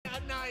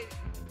right.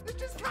 There's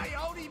just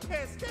coyote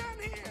piss down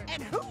here.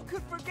 And who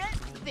could forget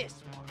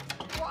this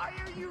one? Why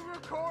are you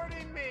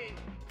recording me?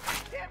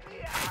 Get me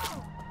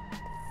out!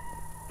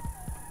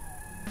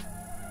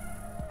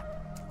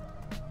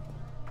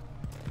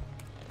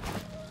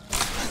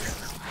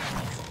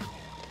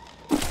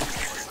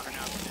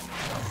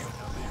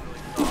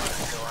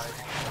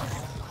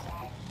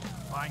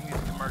 Buying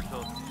these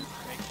commercials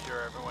to make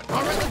sure everyone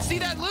All right, let's see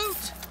that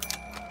loot.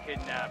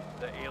 kidnapped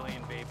the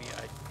alien baby.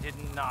 I did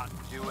not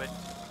do it.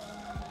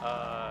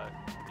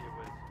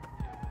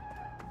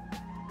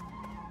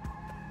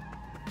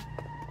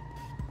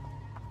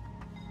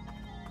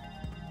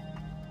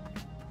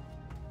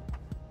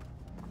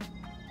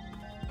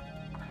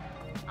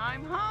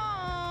 I'm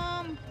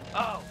home.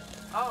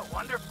 Oh,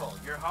 wonderful.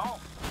 You're home.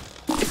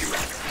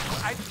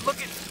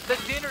 Look at the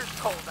dinner's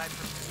cold.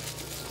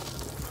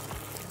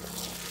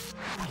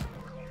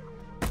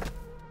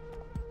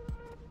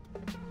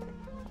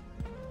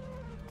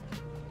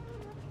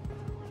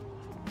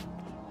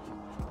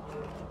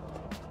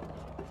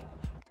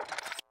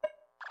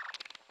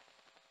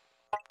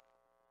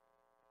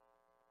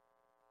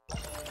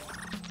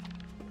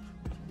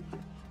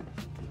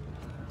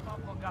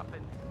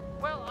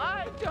 Well,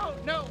 I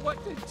don't know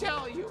what to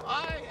tell you.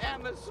 I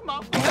am a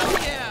Hell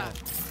yeah!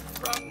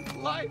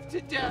 From life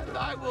to death,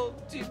 I will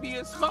be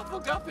a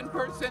Smuffleguffin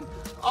person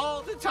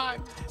all the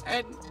time.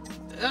 And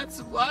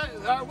that's why.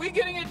 Are we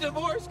getting a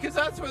divorce? Because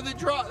that's where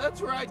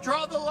I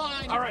draw the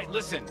line. All right,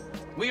 listen.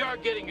 We are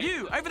getting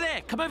You, over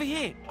there, come over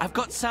here. I've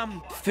got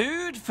some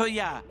food for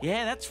ya.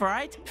 Yeah, that's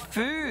right.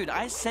 Food.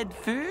 I said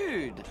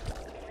food.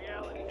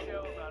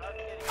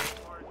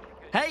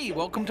 Hey,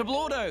 welcome to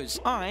Blordo's.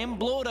 I'm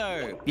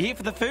Blordo. You here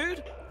for the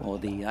food? Or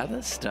the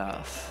other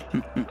stuff?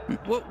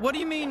 What do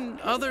you mean,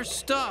 other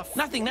stuff?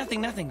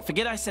 Nothing.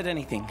 Forget I said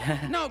anything.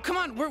 No, come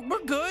on, we're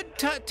good.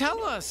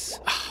 Tell us.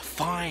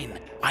 Fine.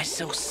 I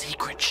sell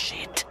secret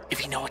shit,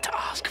 if you know what to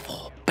ask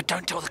for. But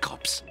don't tell the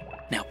cops.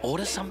 Now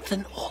order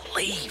something or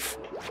leave.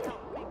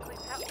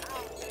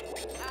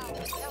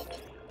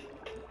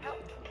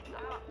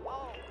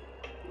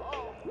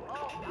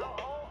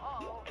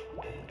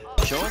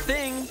 Sure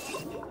thing.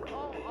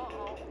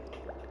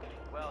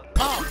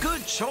 Oh,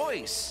 good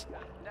choice.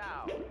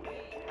 Now we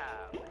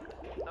have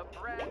the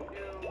brand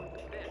new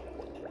This.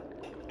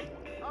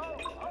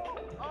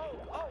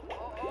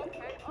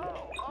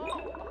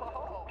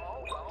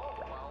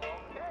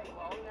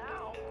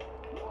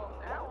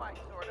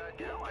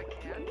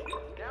 Okay.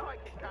 Now I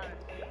can kind of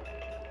see,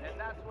 and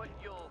that's what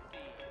you'll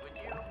see when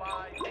you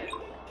buy this.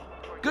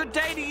 Good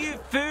day to you,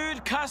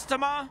 food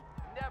customer.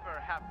 Never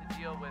have to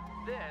deal with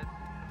this.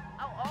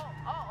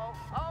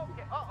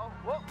 Okay.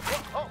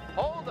 Whoa,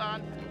 hold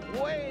on.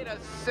 Wait a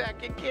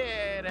second.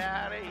 Get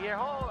out of here.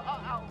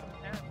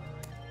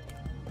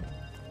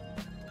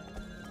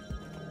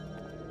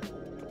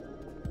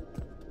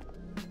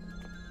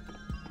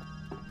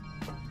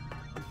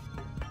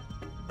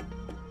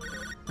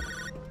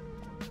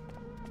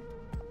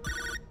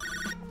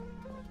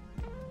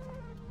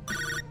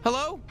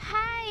 Hello?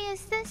 Hi,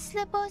 is this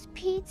Slippo's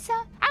Pizza?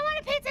 I want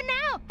a pizza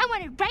now! I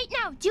want it right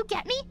now! Do you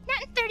get me?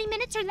 Not in 30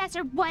 minutes or less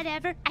or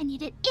whatever. I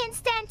need it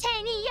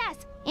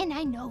instantaneous! And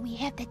I know we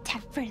have the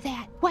tech for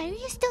that. Why are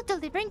you still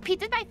delivering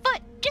pizzas by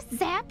foot? Just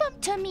zap them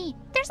to me.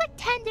 There's like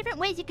 10 different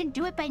ways you can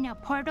do it by now.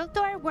 Portal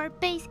door, warp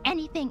base,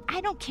 anything.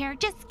 I don't care.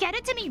 Just get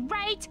it to me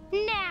right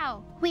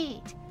now.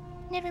 Wait.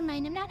 Never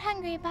mind. I'm not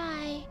hungry.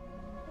 Bye.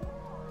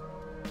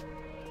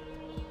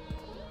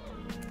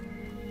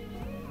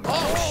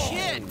 Oh,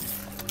 shit!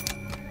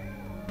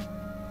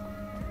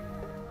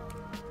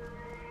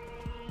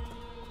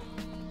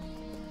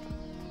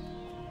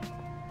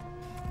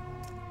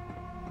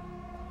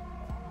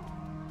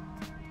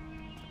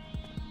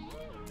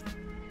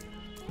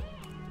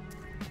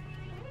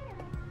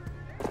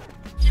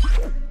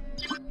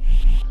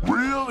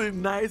 Really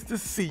nice to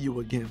see you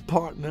again,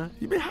 partner.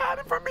 You been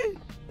hiding from me?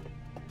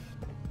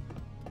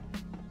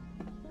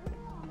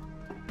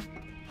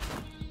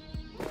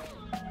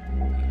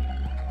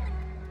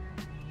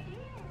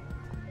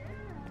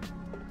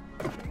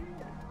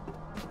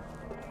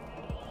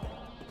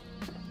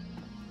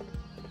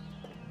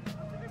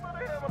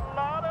 Anybody have a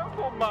lighter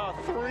for my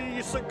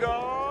 3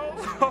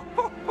 cigars?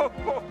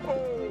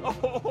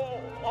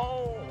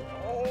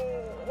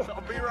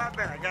 I'll be right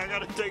back. I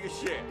gotta take a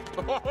shit.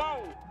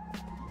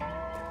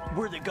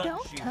 We're the gun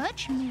Don't shooters.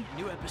 touch me.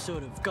 New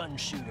episode of Gun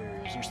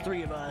Shooters. There's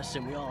 3 of us,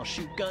 and we all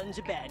shoot guns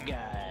at bad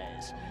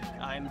guys.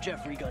 I'm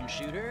Jeffrey Gun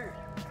Shooter.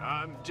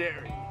 I'm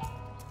Jerry,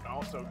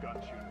 also gun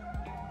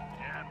shooter.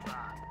 And I'm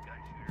gun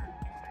shooter.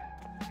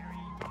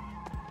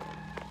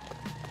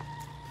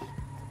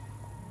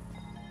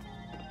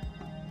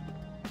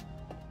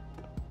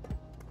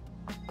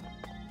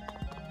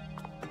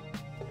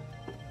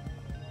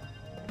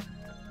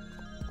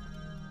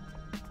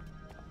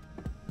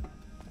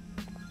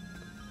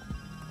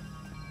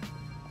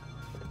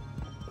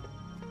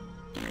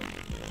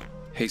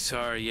 Hey,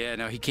 sorry, yeah,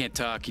 no, he can't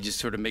talk. He just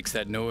sort of makes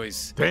that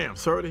noise. Damn,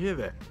 sorry to hear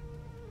that.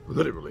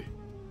 Literally.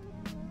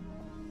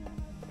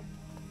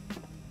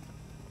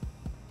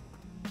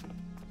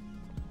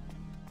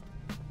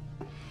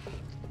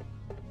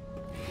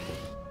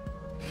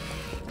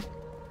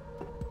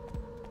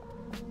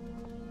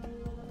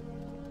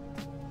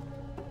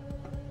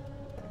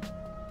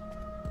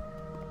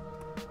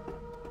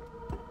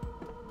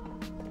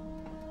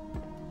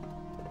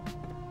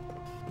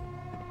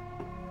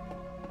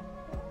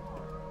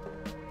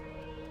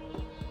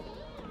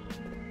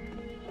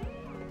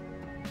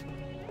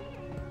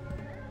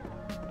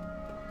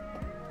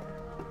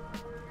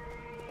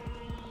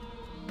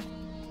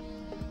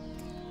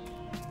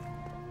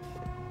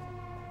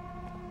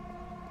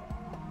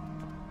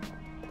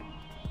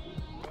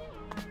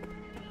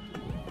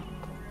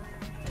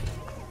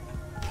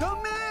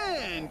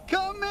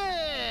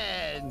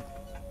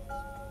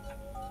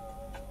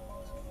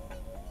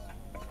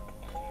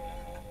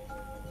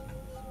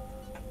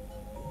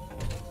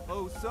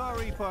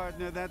 sorry,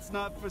 partner, that's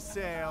not for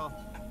sale.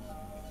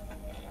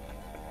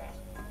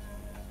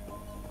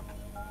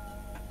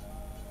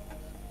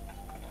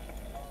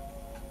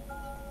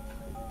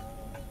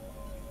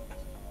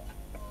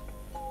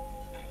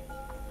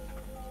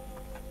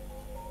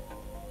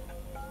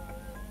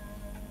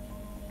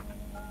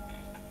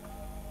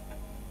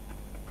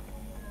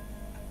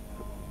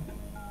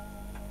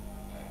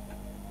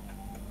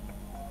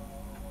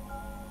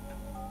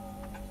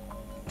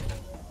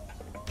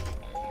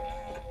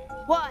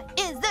 Why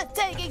is this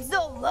taking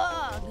so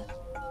long?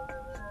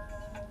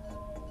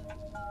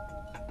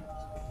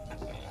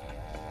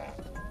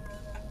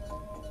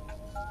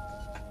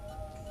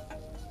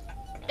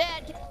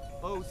 Dad.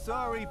 Oh,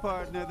 sorry,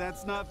 partner,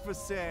 that's not for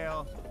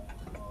sale.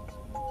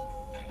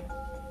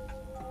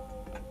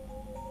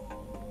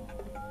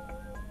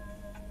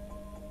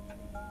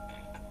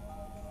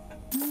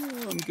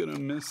 Oh, I'm gonna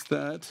miss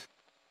that.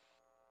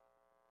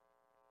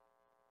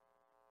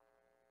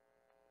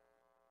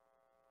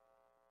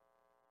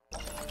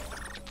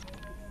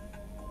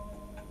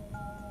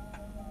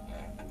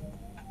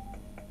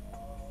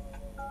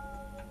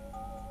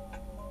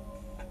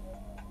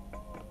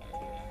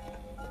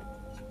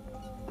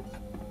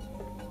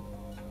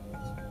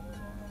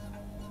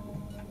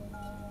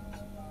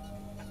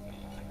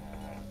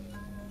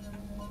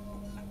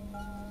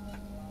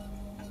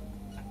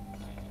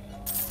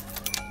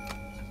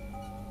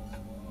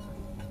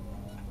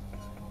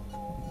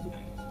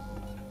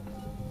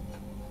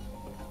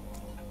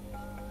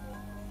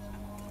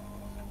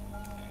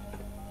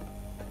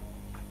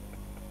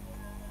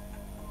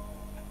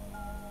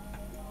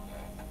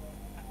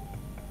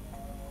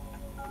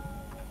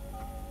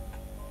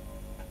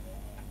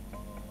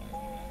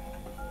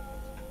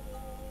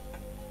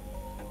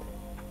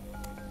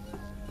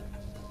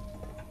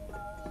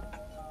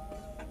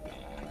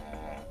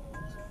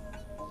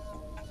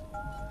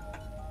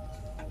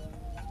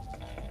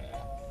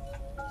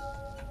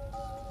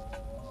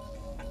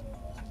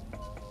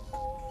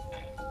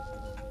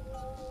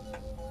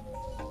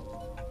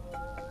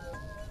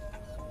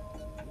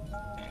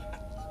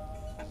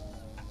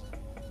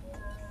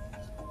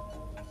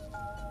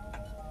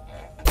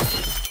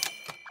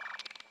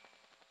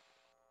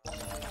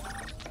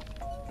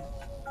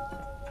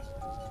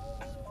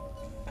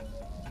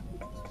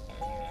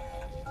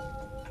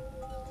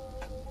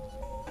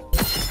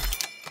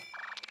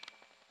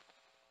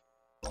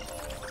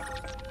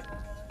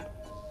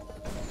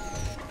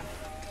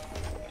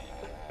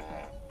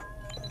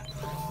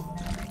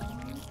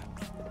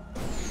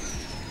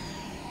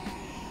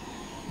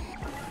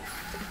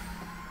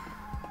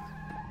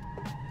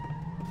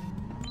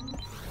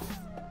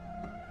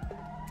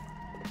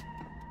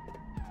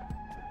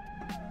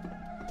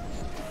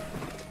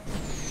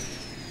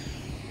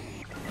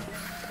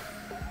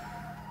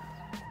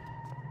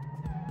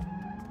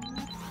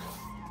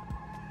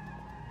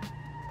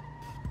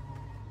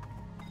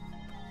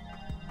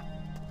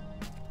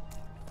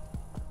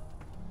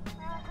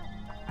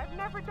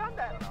 Never done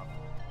that. No.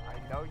 I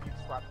know you've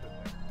slept with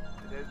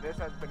him. This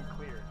has been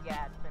cleared.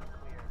 Yeah, it's been cleared.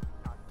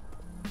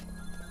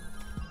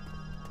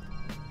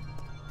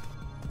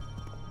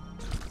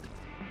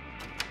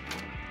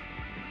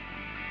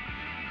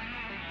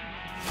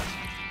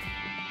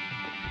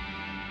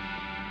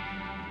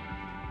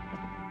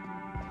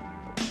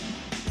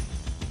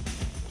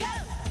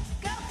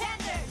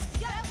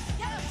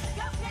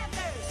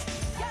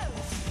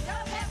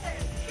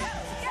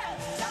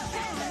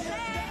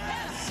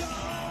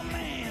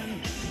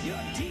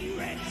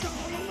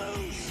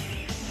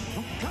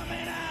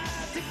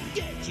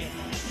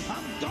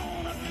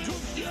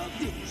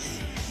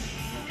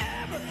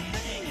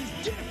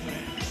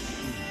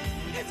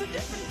 It's a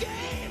different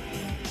game.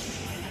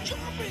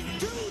 Jump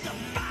into the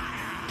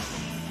fire.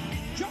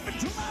 Jump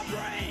into my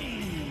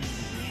brain.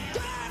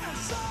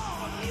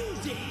 Dinosaur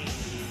music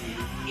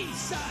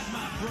inside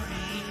my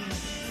brain.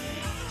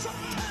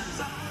 Sometimes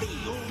I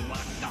feel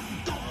like I'm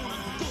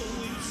gonna go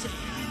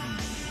insane.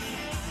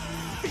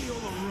 Feel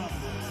the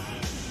rumble.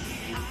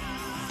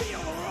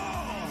 Feel the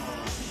roar.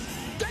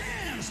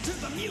 Dance to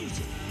the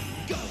music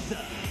of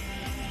the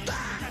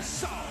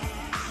dinosaur.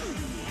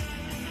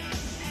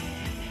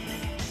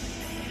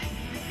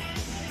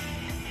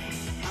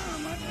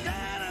 I'm a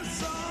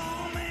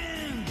dinosaur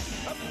man,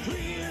 a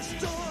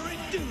prehistoric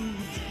dude,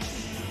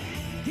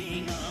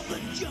 king of the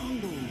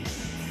jungle,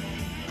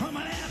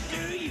 coming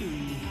after you.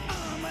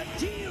 I'm a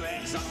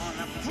T-Rex on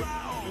the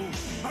prowl,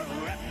 a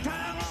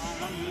reptile on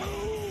the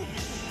move.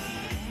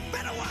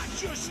 Better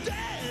watch your step,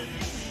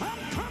 I'm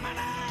coming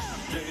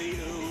after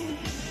you.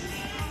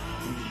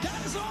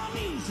 Dinosaur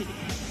music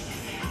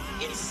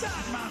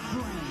inside my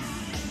brain.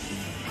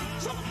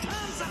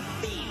 Sometimes I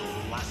feel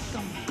like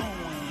I'm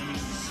going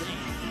insane.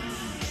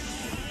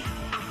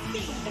 I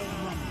feel the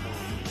rumble.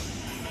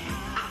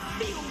 I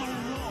feel the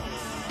roar.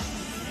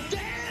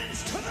 Dance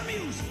to the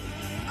music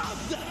of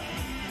the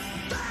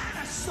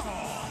dinosaur.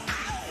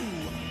 Ow!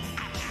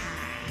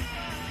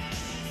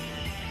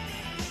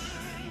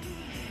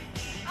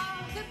 Oh,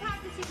 good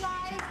practice, you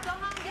guys. Go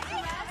home, get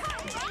some rest.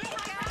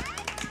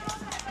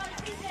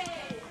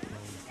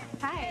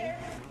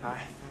 Hi.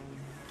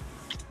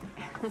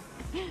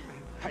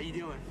 How you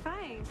doing?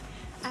 Fine.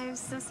 I have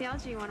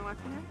sociology. You want to walk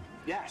with me?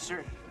 Yeah,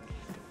 sure.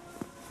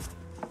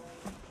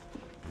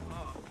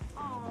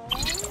 Oh,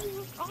 you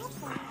look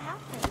awful. What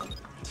happened?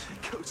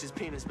 Coach is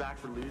paying us back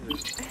for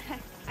losing.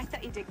 I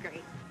thought you did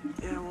great.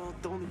 Yeah, well,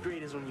 the only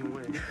grade is when you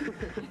win.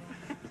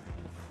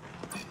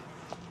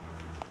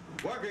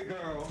 Work it,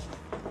 girl.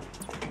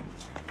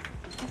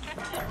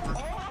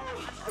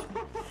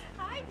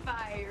 Hi,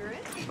 Byron.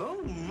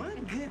 Oh, my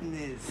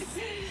goodness.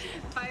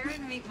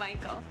 Byron, meet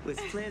Michael. Well,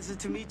 it's a pleasure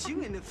to meet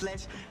you in the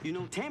flesh. You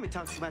know, Tammy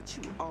talks about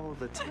you all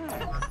the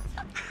time.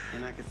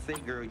 And I can say,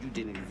 girl, you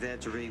didn't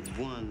exaggerate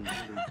one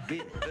little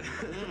bit.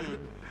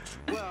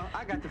 Well,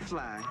 I got to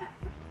fly.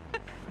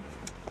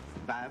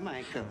 Bye,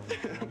 Michael.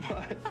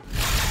 Bye.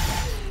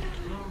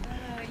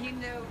 You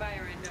know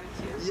Byron,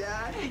 don't you?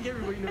 Yeah, I think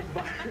everybody knows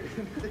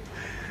Byron.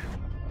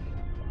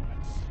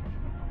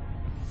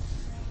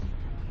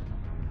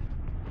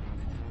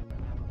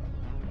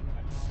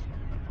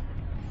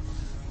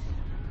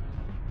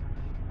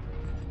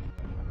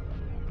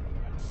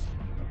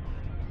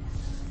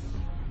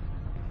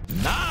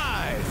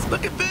 Nice!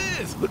 Look at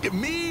this! Look at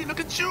me! Look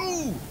at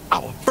you!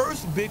 Our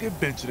first big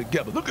adventure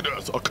together. Look at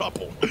us, a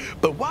couple.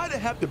 But why'd it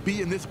have to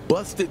be in this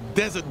busted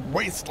desert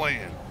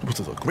wasteland? Which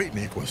is a great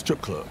name for a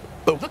strip club.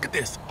 But look at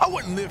this. I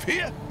wouldn't live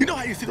here. You know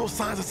how you see those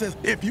signs that says,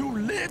 if you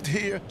lived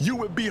here, you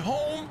would be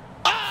home?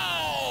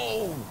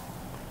 Oh!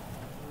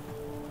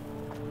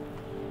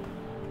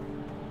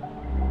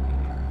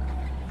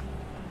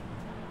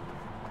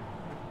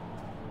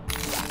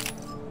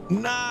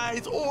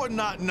 Nice or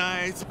not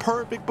nice,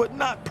 perfect but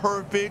not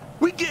perfect.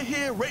 We get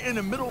here right in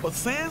the middle of a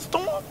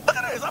sandstorm? Look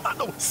at this, I'm not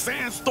no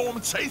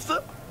sandstorm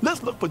chaser.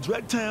 Let's look for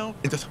Dregtown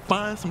and just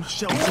find some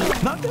shelter.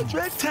 Not that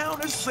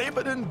Dregtown is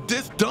safer than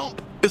this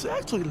dump. It's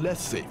actually less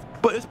safe,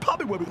 but it's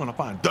probably where we're gonna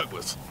find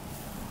Douglas.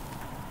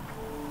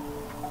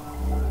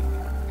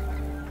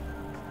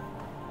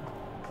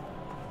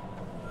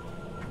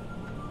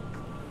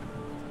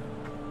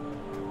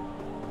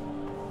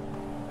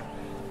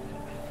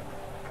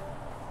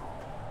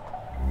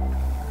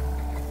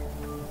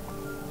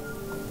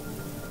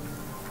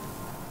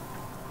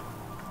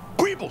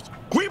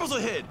 Greebles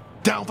ahead!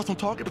 Down for some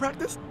target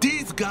practice?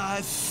 These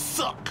guys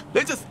suck.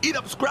 They just eat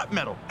up scrap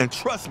metal. And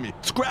trust me,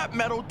 scrap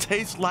metal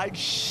tastes like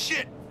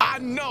shit. I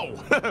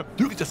know.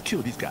 You can just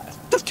kill these guys.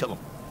 Just kill them.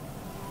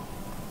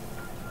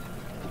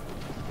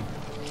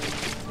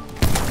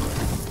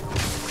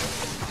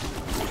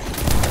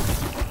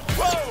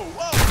 Whoa,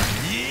 whoa.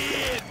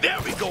 Yeah,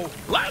 there we go.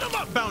 Light them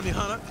up, bounty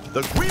hunter.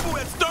 The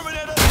Greeble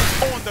exterminator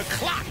on the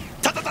clock.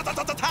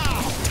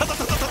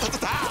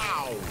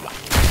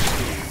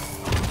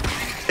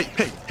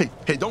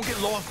 Hey, don't get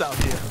lost out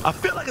here. I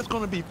feel like it's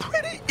gonna be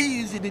pretty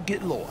easy to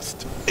get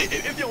lost.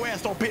 If your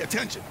ass don't pay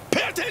attention.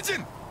 Pay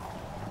attention!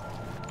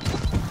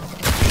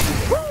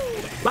 Woo!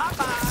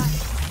 Bye-bye!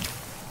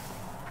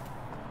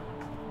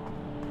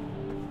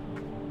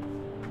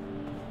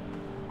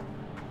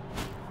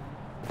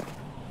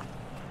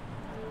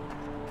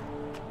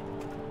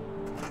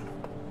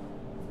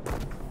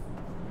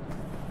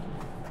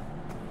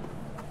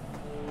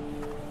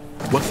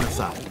 What's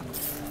inside?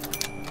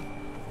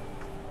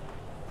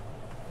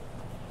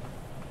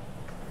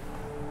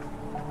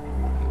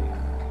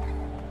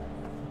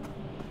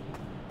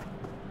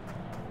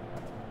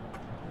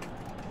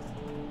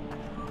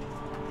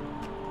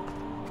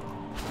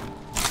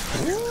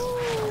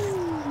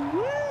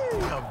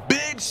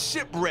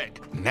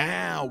 Shipwreck.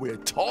 Now we're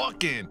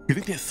talking. You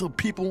think there's some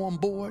people on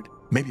board?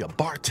 Maybe a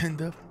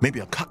bartender, maybe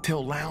a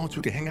cocktail lounge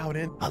we can hang out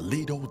in, a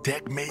Lido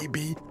deck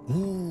maybe.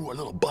 Ooh, a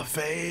little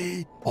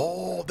buffet.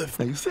 All the.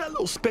 Now you see that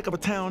little speck of a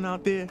town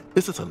out there?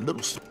 This is a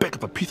little speck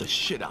of a piece of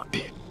shit out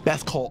there.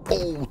 That's called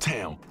Old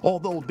Town.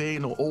 Although there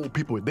ain't no old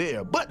people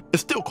there, but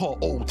it's still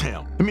called Old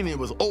Town. I mean, it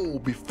was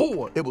old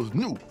before it was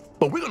new.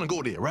 But we're gonna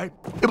go there, right?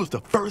 It was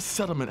the first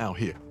settlement out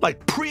here,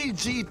 like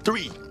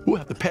pre-G3. We'll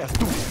have to pass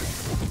through there.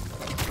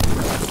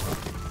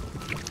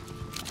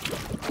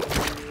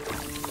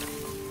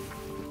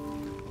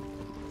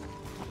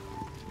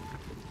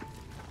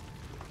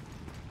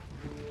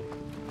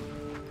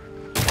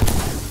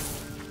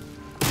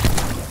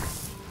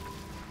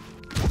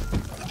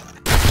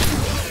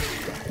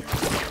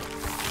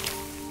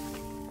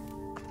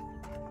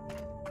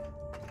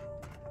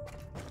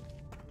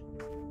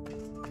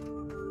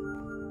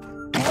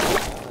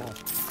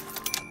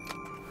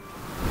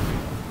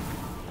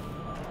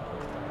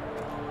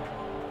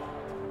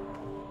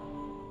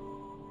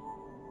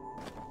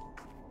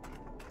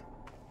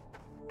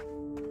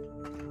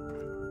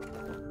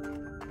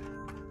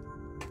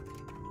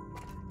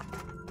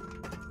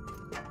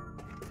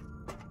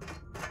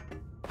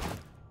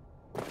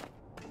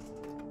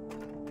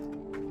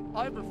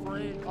 I'm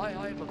afraid.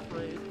 I'm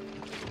afraid.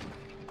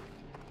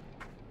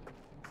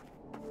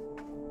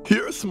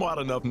 You're smart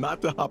enough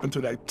not to hop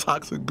into that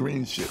toxic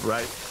green shit,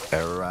 right?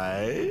 All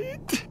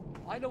right?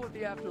 I know what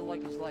the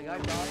afterlife is like. I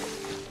died.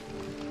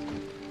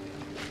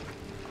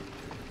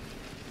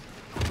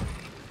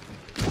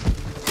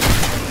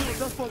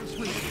 That's fun,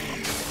 sweet.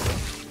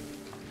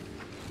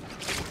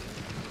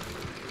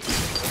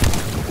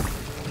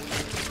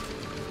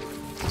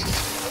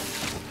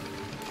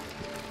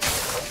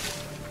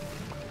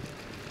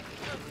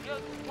 Yes,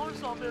 of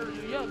course I'll marry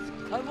you. Yes,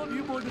 I love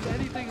you more than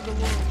anything in the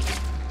world.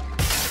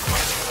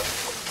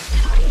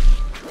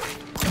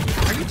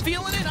 Are you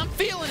feeling it? I'm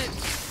feeling it.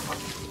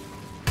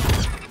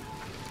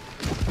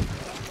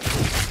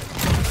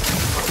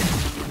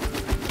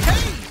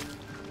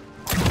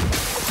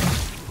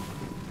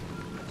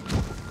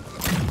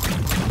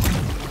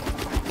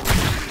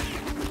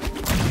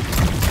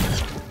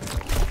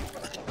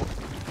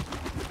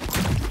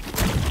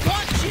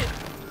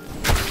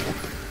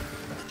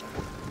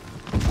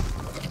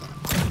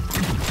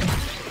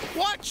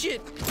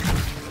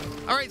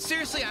 All right,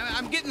 seriously,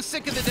 I'm getting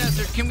sick of the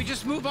desert. Can we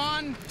just move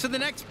on to the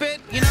next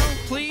bit, you know,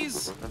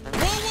 please?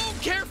 Whoa, whoa,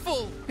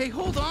 careful! Hey,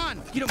 hold on.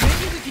 You know,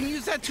 maybe we can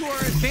use that to our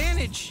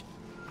advantage.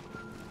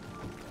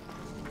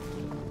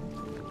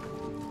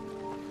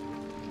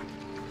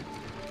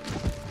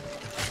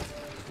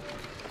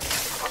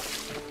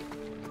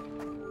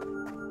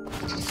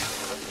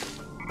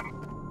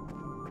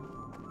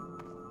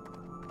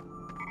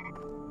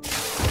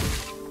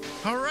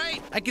 All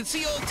right, I can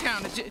see Old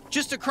Town. It's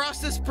just across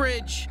this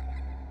bridge.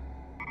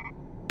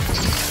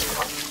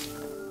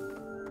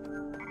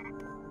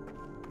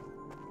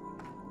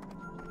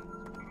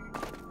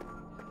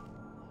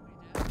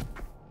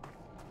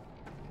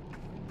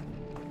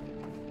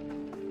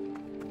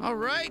 All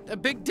right, a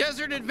big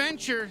desert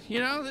adventure. You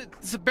know,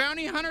 it's a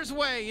bounty hunter's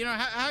way. You know,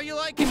 how you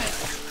liking it?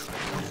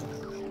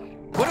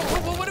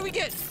 What do we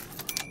get?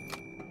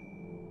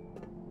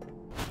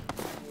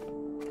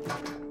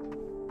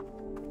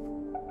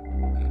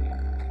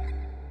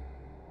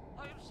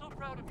 I am so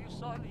proud of you,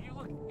 son.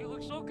 You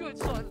look so good,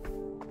 son.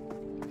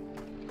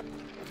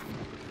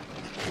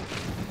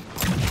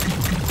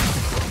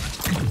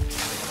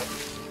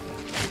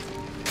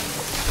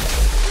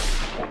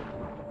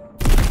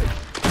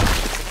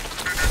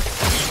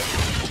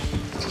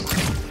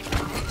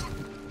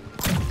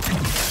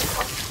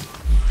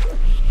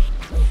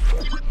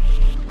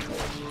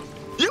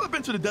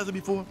 To the desert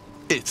before?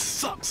 It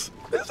sucks.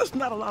 There's just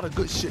not a lot of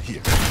good shit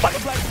here. Like a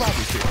Black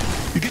Friday shit.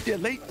 You get there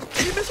late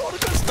and you miss all the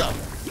good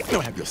stuff. You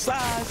don't have your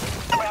size.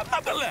 You don't have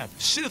nothing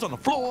left. Shit is on the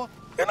floor.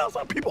 You know,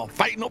 some people are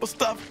fighting over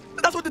stuff.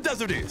 That's what the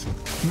desert is.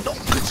 No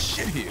good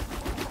shit here.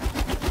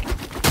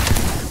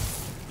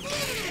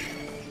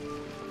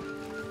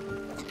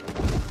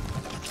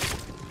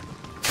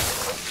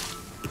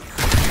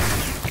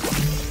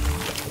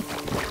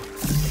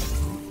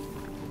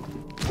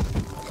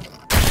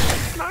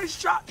 Nice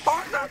shot,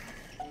 partner.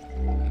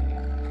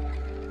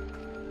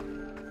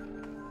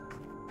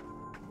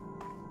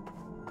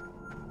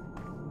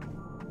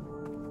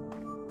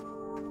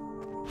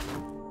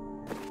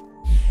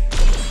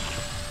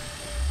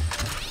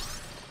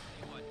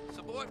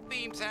 Support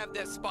themes have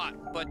their spot,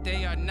 but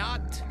they are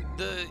not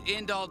the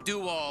end-all,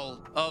 do-all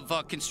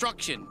of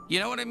construction. You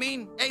know what I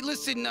mean? Hey,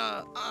 listen,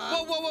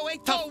 whoa, hey,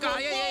 tough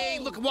guy, hey,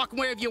 look, walk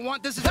wherever you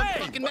want. This is a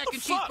fucking Mac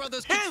and Cheese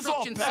Brothers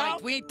construction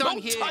site. We ain't done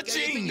here.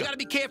 Touching. You gotta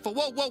be careful.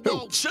 Whoa.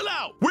 Yo, chill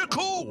out. We're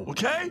cool,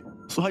 okay?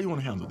 So how you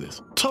want to handle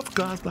this? Tough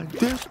guys like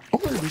this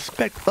only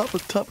respect other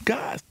tough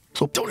guys.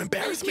 So don't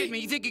embarrass me.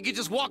 You think you could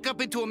just walk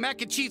up into a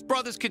Mac and Cheese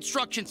Brothers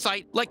construction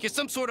site like you're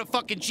some sort of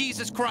fucking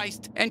Jesus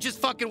Christ and just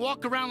fucking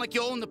walk around like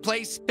you own the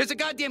place? There's a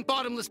goddamn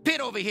bottomless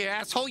pit over here,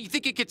 asshole. You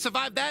think you could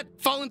survive that?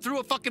 Falling through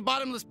a fucking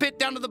bottomless pit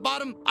down to the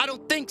bottom? I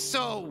don't think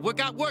so. We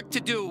got work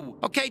to do.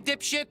 Okay,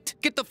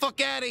 dipshit? Get the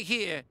fuck out of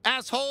here,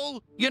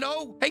 asshole. You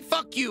know? Hey,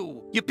 fuck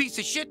you. You piece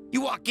of shit.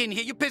 You walk in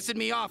here. You're pissing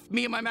me off.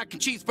 Me and my Mac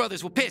and Cheese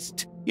Brothers were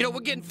pissed. You know,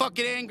 we're getting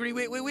fucking angry.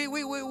 We're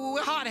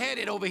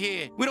hot-headed over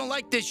here. We don't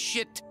like this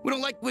shit. We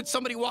don't like when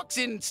somebody walks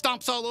in and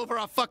stomps all over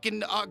our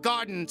fucking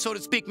garden, so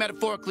to speak,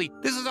 metaphorically.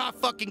 This is our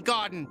fucking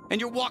garden,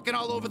 and you're walking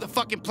all over the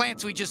fucking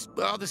plants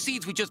the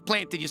seeds we just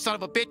planted, you son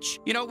of a bitch.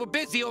 You know, we're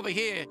busy over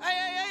here.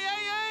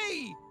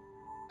 Hey!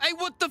 Hey,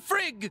 what the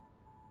frig?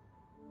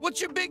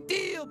 What's your big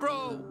deal,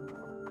 bro?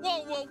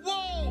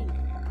 Whoa!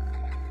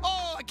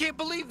 Oh, I can't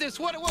believe this.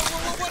 What do we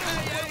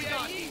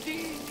got?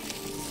 Easy.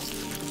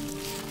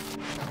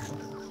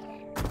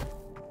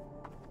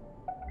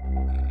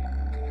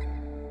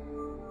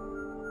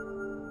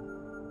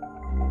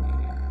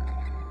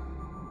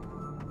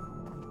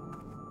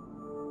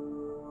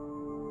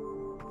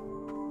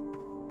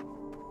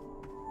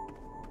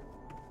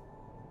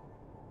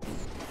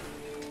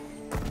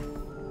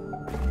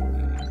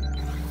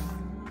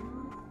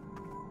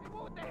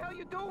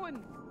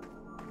 Doing?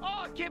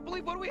 Oh, I can't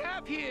believe what we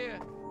have here.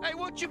 Hey,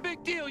 what's your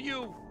big deal,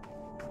 you?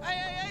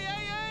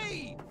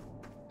 Hey!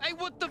 Hey,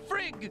 what the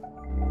frig?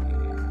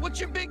 What's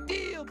your big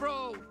deal,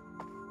 bro?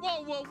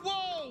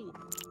 Whoa!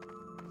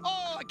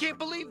 Oh, I can't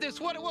believe this.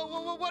 What do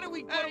we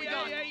got?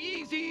 Hey,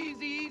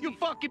 easy. You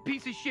fucking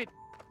piece of shit.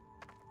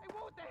 Hey,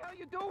 what the hell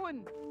you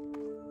doing?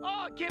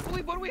 Oh, I can't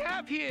believe what we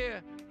have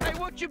here. Hey,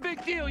 what's your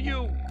big deal,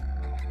 you?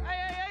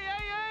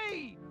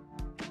 Hey!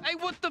 Hey,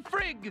 what the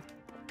frig?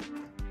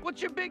 What's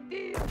your big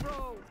deal,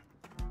 bro?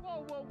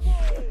 Whoa!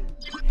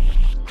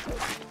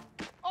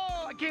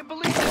 Oh, I can't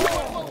believe it.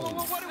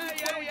 Whoa, what do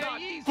we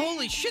got?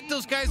 Holy shit,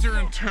 those guys are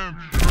intense.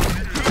 You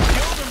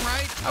killed them,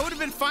 right? I would have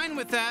been fine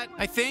with that,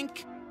 I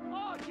think.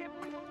 Oh, I can't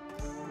believe it.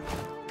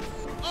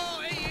 Oh!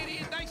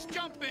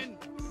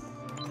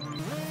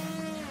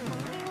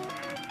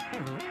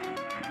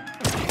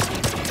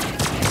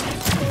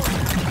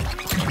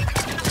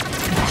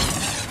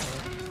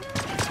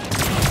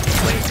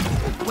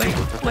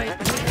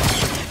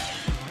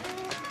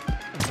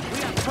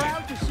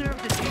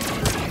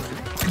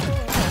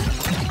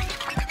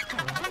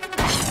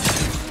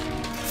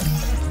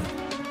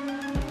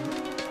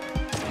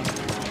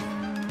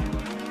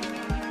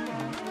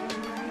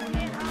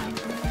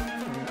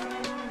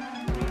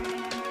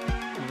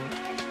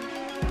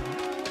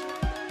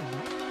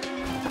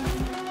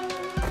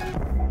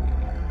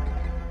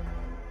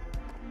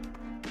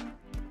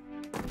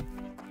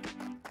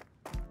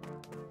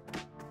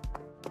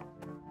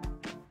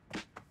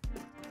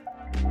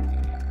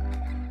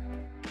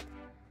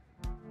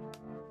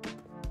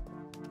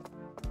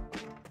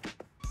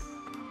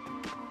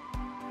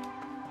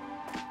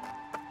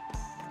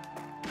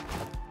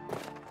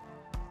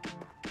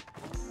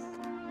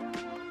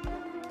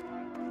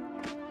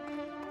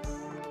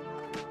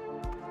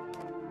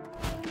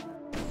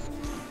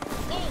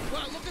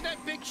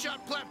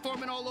 slingshot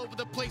platforming all over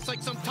the place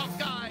like some tough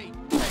guy.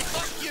 Hey,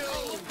 fuck you!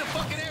 Whoop the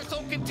fucking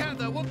asshole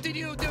contender. What did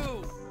you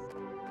do?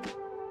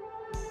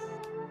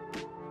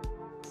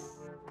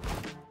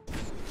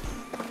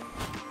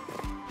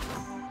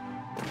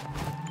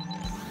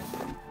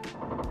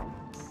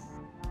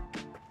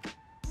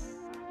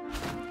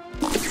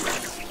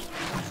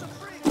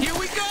 Here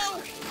we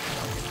go!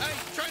 Hey,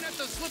 try not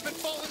to slip and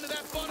fall into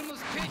that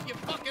bottomless pit, you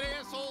fucking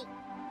asshole.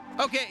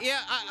 Okay, yeah,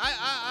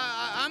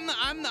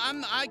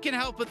 I can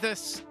help with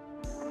this.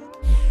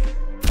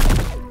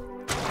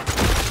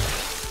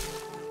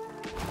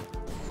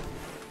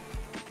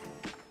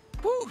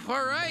 Whew,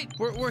 all right,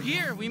 we're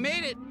here. We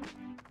made it.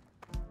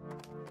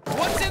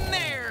 What's in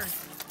there?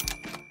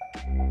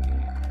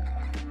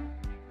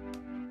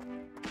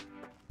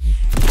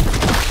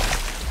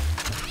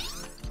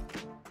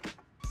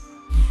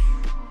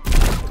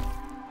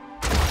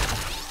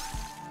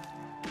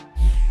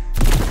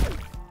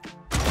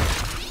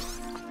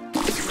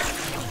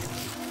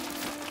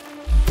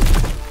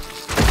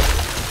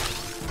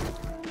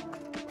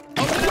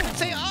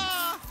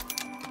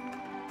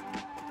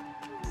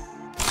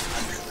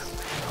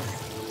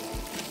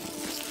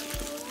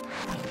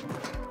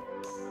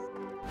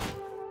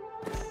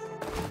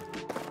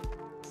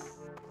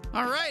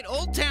 All right,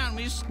 Old Town.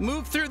 We just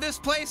move through this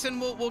place and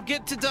we'll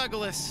get to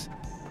Douglas.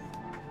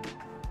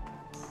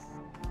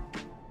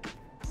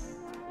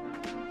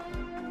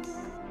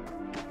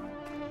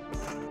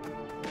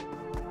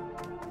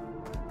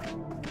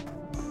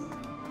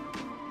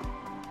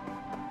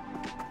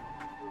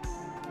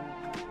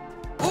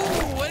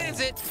 Ooh, what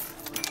is it?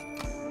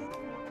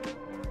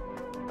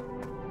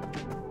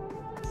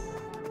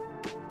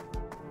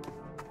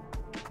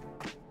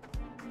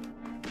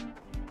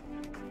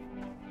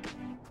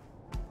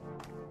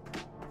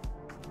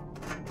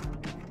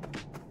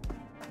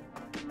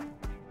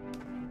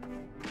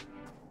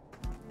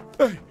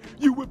 Hey,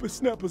 you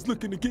whippersnappers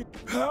looking to get...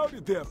 Howdy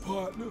there,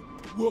 partner.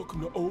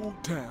 Welcome to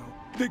Old Town.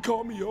 They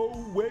call me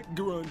Old Wet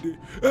Grundy.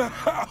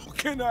 How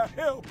can I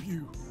help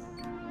you?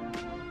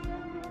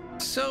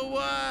 So,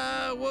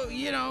 well,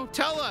 you know,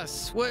 tell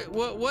us.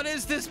 What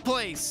is this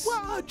place?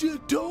 Well, I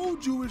just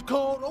told you it's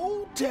called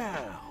Old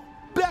Town.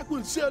 Back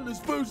when settlers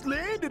first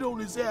landed on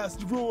this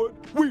asteroid,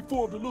 we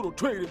formed a little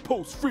trading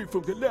post free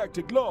from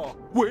galactic law,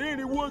 where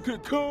anyone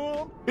could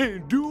come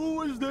and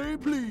do as they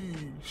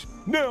please.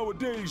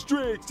 Nowadays,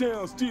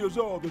 Dragtown steals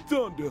all the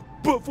thunder,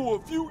 but for a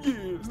few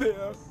years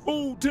there,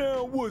 Old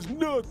Town was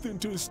nothing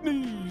to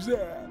sneeze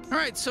at. All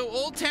right, so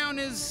Old Town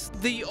is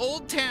the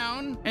old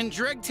town, and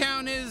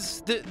Dragtown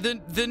is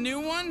the new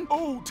one?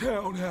 Old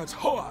Town has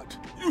heart,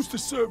 used to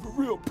serve a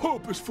real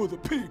purpose for the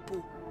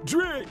people.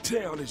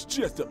 Dragtown is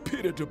just a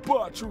pit of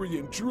debauchery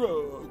and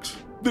drugs.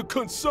 The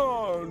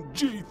concerned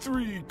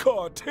G3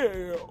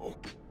 Kartell.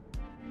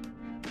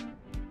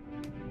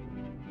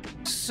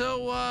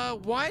 So,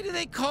 why do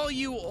they call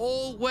you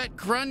Old Wet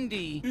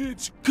Grundy?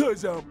 It's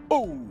 'cause I'm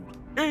old,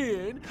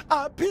 and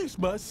I piss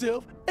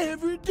myself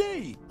every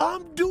day.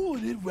 I'm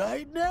doing it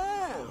right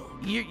now.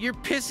 You're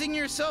pissing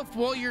yourself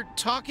while you're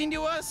talking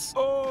to us?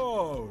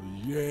 Oh,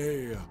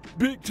 yeah.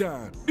 Big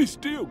time. It's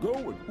still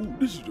going. Ooh,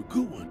 this is a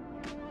good one.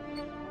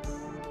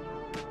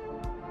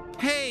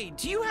 Hey,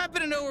 do you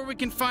happen to know where we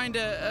can find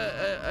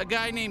a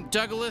guy named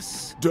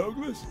Douglas?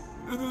 Douglas?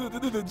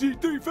 The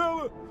G3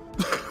 fella?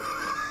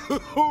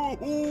 Oh,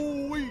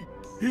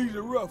 he's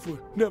a rough one.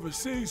 Never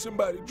seen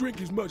somebody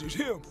drink as much as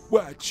him.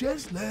 Why,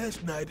 just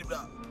last night,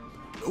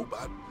 nope,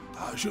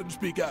 I shouldn't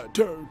speak out of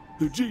turn.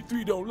 The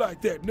G3 don't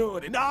like that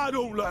none, and I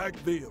don't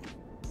like them.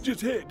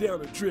 Just head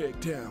down to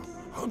Dragtown.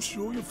 I'm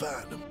sure you'll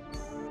find them.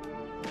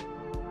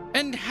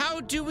 And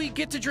how do we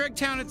get to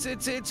Dragtown?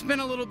 It's been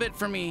a little bit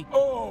for me.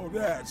 Oh,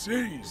 that's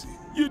easy.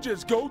 You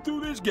just go through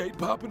this gate,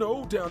 pop into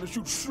Old Town, and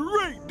shoot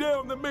straight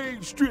down the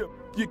main strip.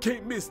 You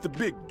can't miss the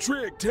big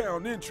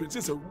Dragtown entrance.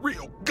 It's a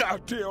real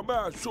goddamn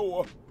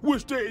eyesore.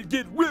 Wish they'd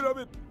get rid of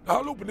it.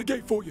 I'll open the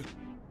gate for you.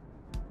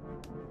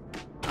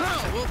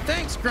 Oh, well,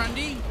 thanks,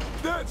 Grundy.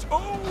 That's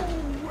always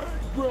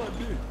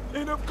Grundy.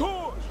 And of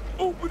course,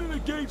 opening the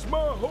gate's my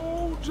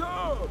whole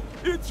job.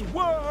 It's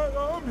why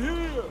I'm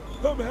here.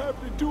 I'm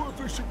happy to do it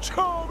for some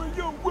charming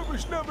young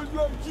whippersnappers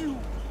like you.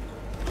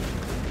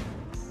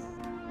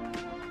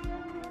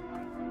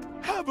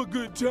 Have a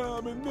good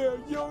time in there,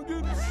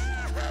 youngins.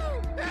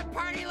 That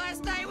party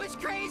last night was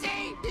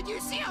crazy. Did you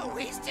see how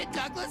wasted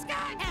Douglas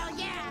got? Hell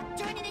yeah.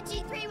 Joining the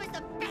G3 was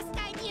the best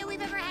idea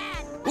we've ever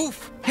had.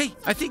 Oof. Hey,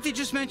 I think they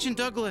just mentioned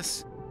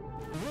Douglas.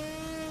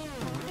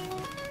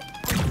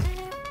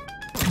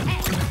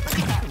 Hey, look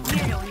at that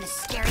weirdo in the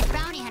scary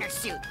bounty hunter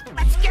suit.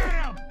 Let's get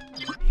him.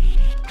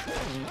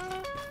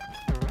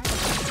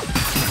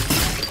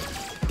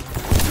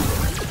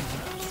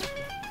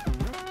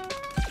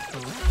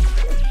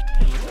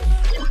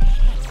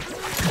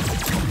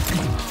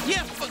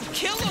 Yeah,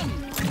 kill him!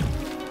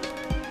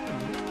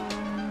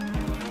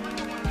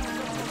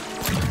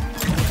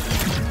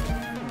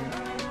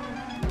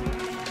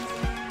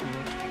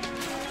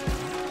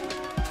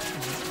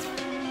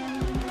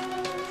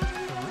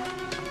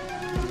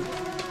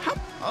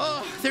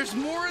 Oh, there's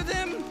more of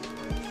them?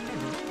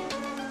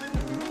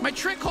 My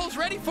trick hole's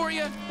ready for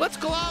you. Let's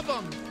glob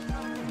them.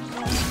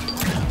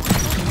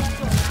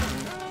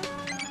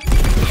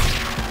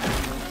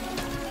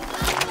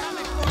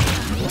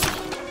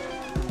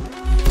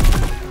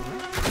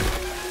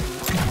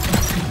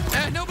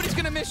 Nobody's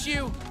gonna miss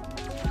you.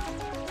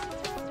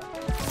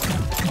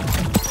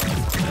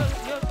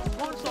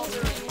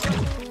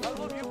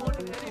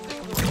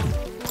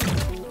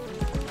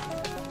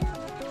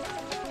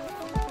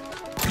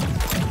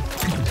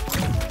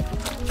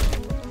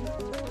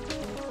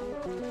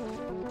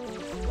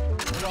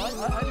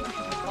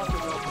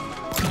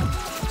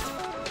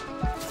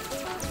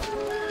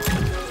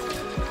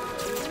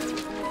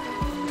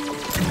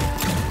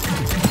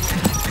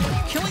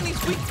 Killing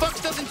these weak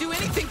fucks doesn't do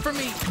anything for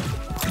me.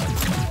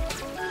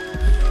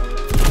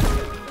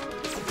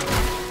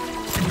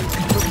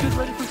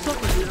 Ready for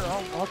supper here.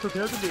 I'll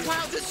prepare the meal.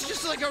 Wow, this is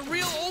just like a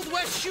real Old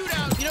West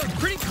shootout. You know,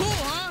 pretty cool,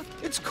 huh?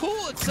 It's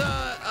cool. It's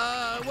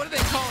what do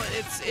they call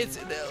it? It's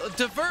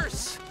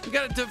diverse. We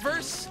got a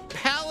diverse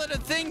palette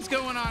of things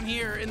going on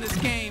here in this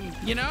game.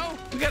 You know,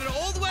 we got an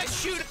Old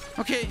West shootout.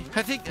 Okay,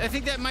 I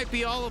think that might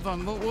be all of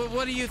them.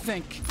 What do you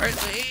think? All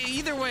right,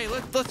 either way,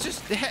 let's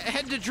just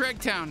head to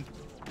Dregtown.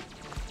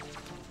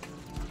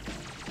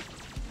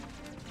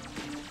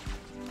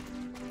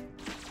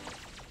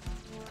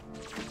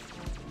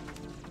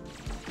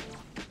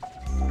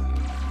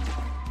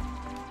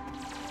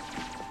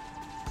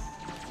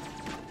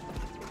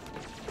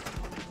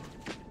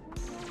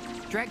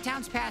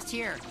 Dregtown's past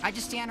here. I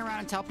just stand around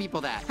and tell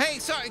people that. Hey,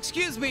 sorry,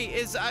 excuse me.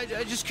 I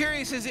just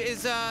curious,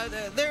 is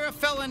there a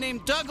fella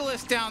named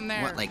Douglas down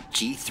there? What, like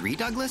G3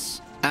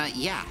 Douglas?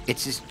 Yeah,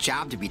 it's his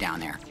job to be down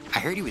there. I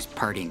heard he was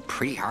partying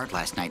pretty hard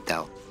last night,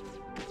 though.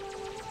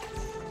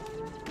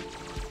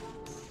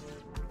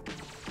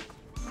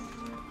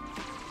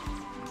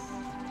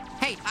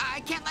 Hey, I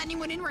can't let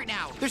anyone in right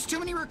now. There's too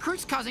many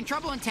recruits causing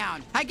trouble in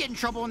town. I get in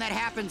trouble when that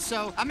happens,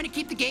 so I'm gonna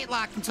keep the gate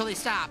locked until they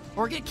stop.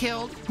 Or get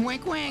killed.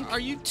 Wink, wink. Are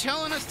you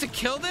telling us to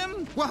kill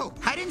them? Whoa,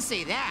 I didn't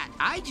say that.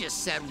 I just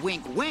said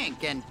wink,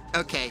 wink, and...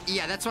 Okay,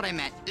 yeah, that's what I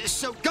meant.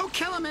 So go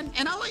kill them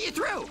and I'll let you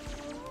through.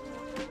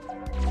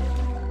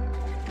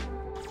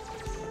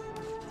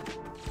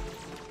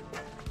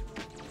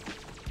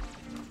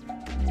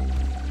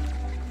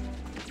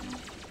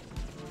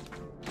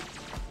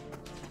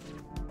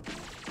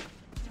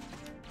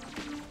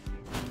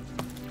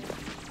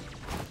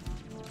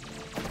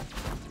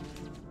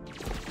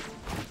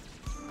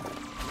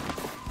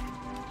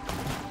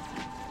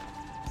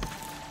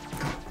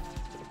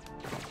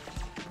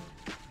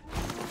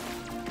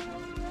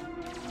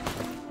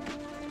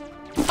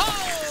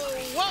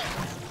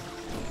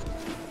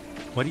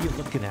 What are you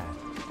looking at,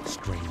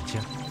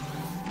 stranger?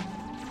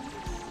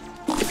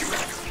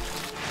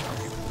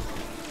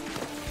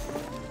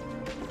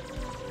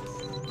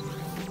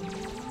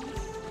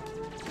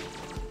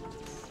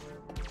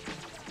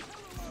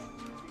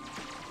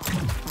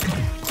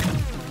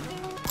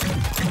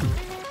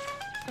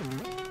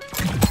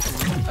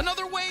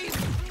 Another wave!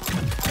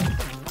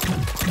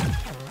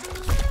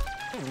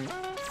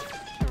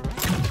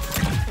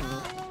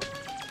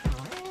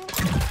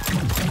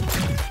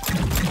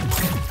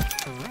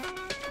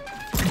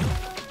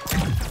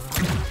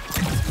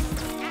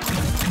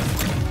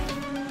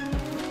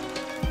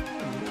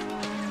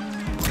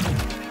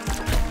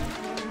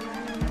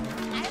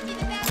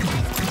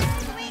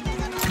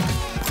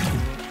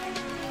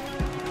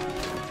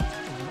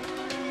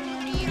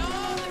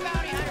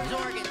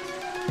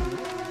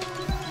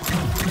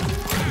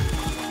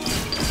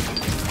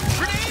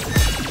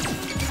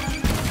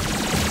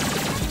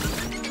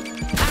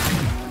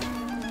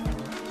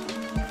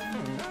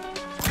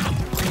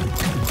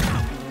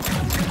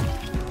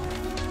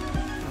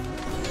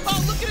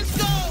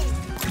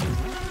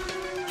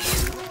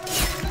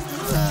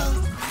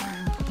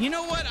 You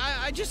know what?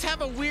 I just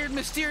have a weird,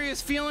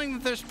 mysterious feeling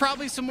that there's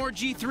probably some more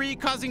G3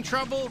 causing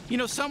trouble, you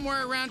know,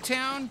 somewhere around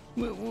town.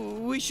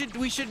 We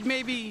should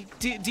maybe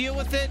deal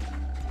with it.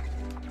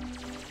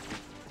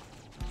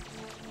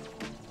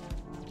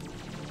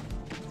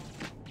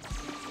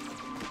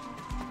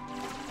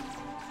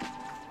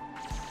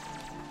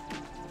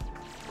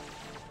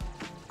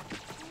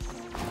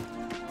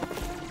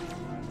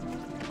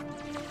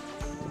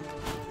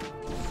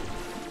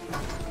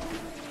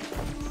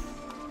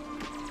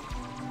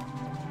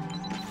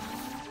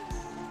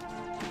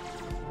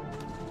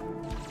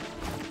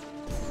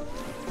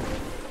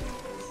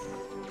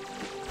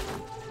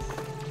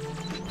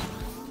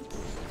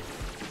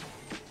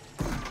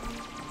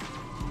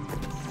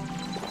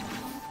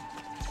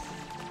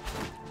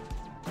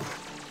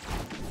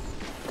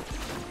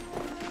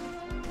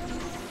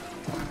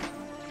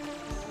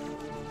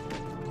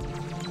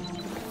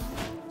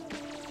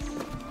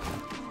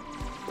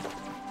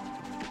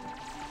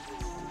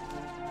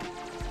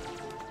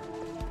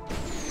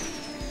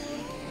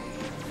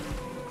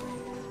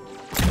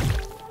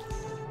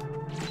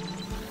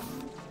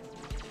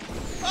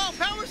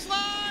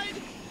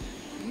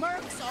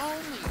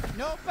 Only.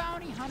 No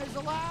bounty hunters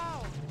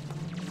allowed.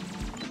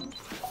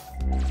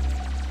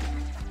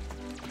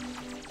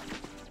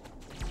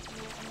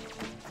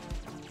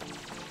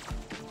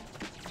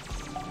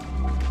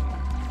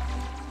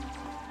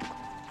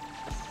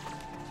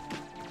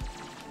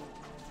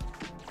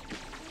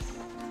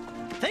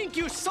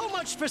 thank you so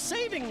much for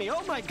saving me.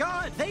 Oh my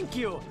God, thank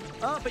you.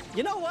 But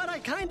you know what? I'm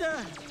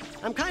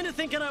kinda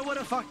thinking I would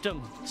have fucked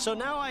him. So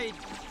now I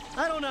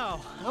don't know.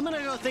 I'm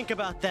gonna go think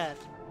about that.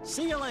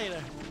 See you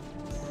later.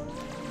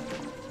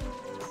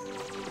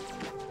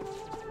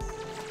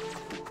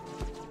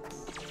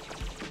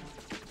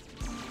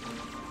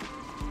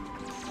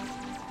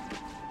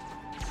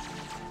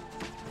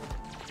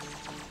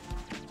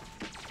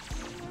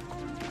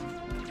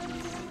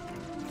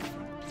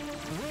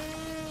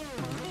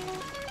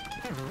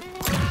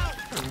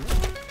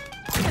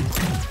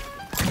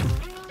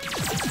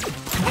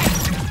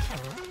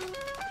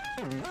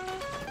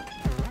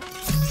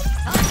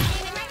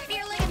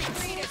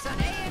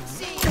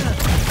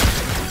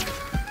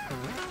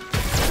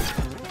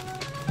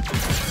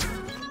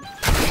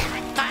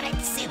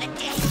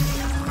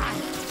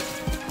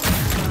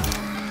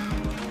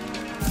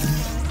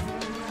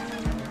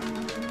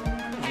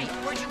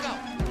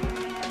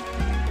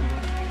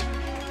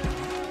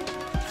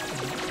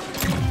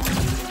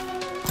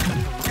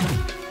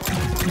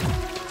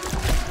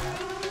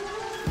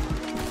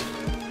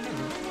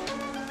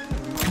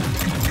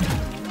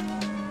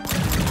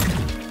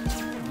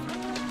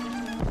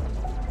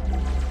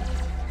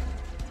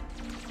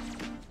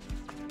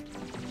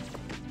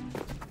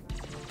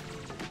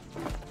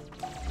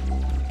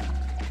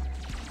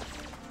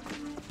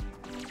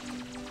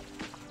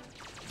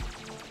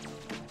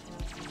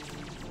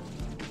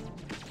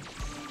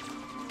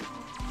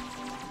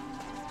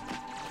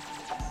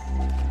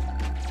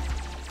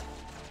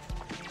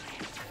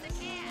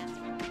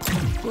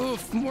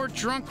 Oof, more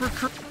drunk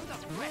recruit.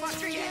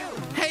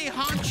 Hey,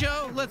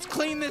 Honcho, let's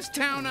clean this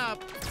town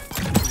up.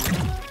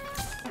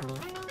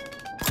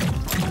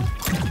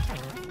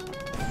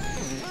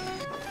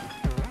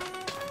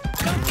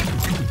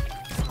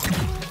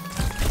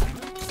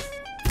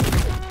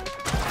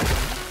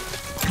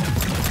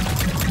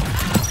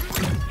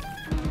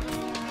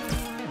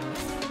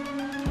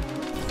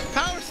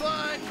 Power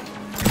slide.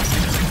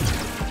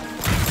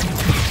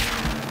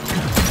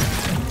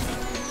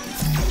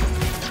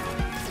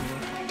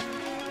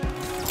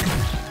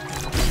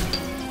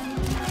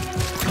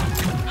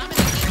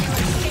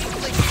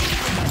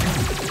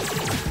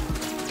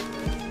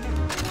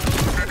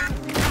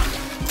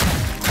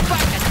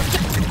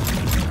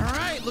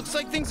 Looks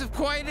like things have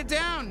quieted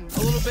down a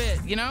little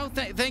bit, you know,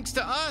 thanks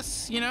to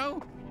us, you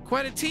know,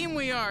 quite a team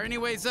we are.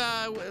 Anyways,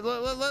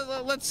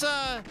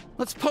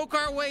 let's poke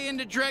our way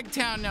into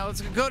Dregtown now.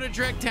 Let's go to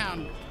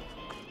Dregtown.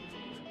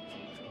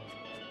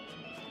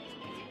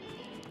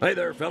 Hey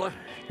there, fella.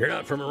 You're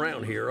not from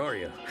around here, are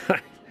you?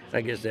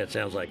 I guess that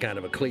sounds like kind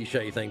of a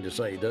cliche thing to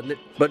say, doesn't it?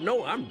 But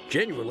no, I'm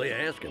genuinely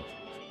asking.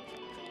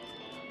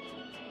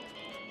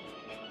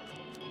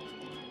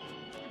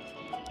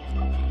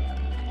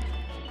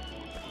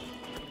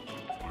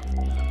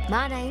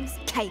 My name's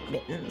Cake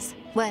Mittens.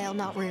 Well,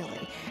 not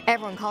really.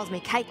 Everyone calls me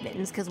Cake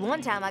Mittens because one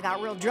time I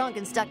got real drunk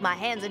and stuck my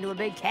hands into a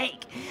big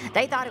cake.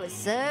 They thought it was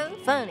so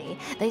funny,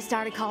 they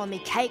started calling me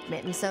Cake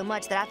Mittens so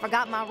much that I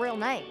forgot my real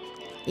name.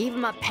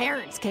 Even my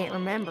parents can't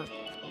remember.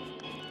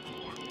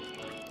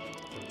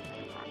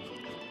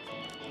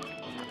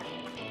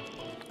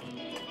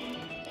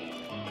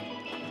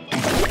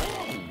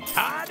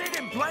 Hide it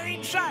in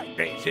plain sight,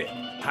 they said.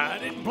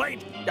 Hide it in plain...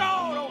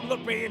 Oh, don't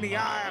look me in the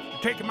eye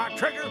after taking my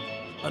trigger.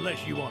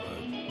 Unless you want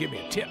to give me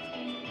a tip.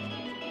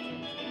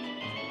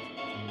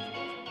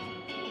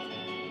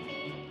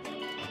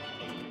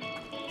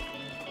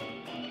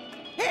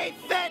 Hey,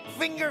 Fat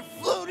Finger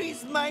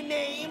Floaty's my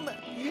name,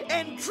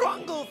 and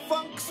Trungle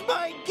Funk's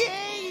my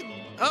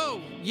game! Oh,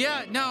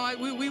 yeah, no,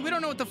 we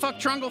don't know what the fuck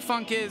Trungle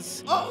Funk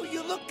is. Oh,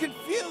 you look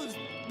confused,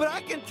 but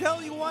I can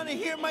tell you want to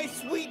hear my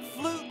sweet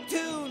flute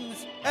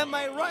tunes. Am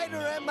I right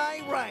or am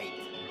I right?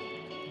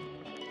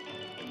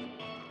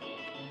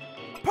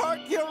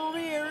 Park your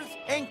rears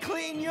and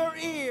clean your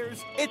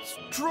ears. It's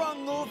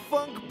Trungle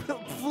Funk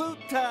flute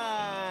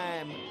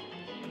time.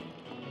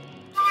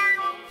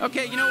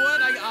 Okay, you know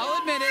what? I'll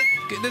admit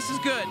it. This is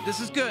good. This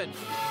is good.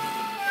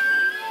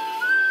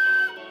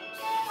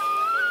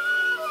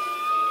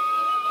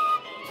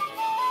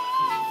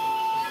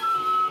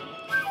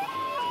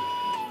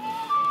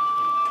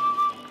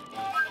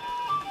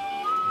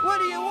 What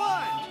do you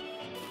want?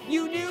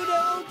 You new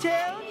to Old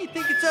Town? You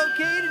think it's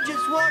okay to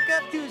just walk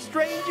up to a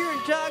stranger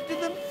and talk to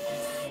them?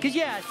 Because,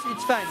 yeah,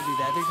 it's fine to do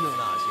that. There's no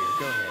laws here.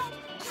 Go ahead.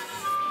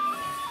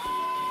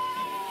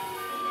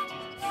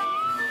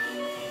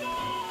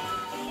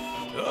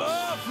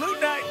 Oh, flute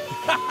night!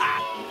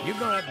 You're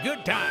gonna have a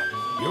good time.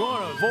 You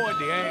want to avoid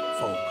the ant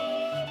folk.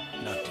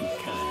 Not too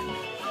kind.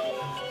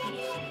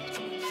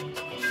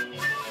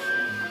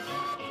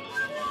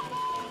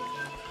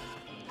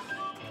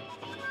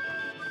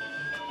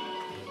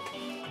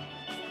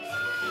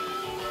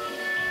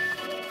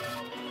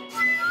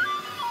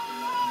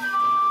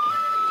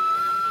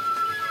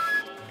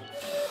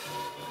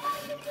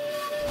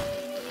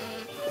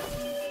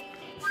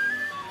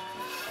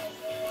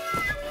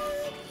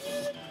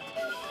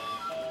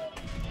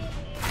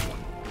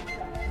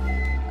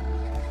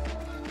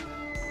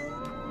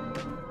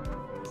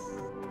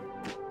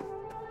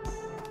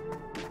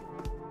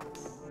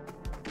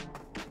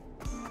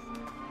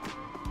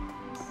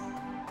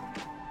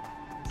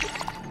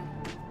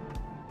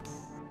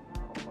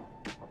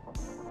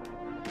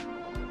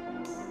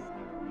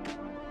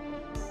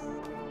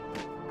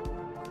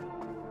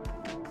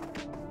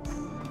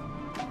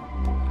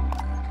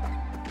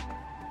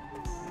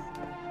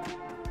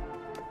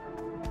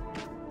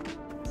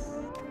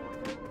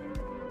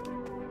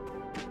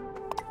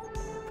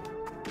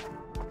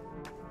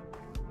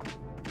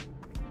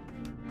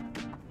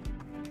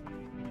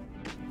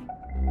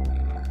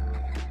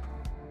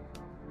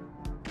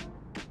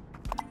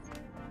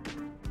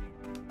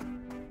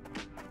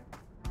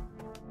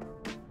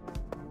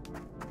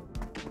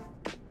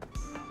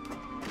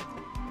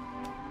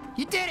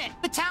 You did it!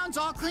 The town's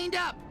all cleaned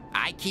up!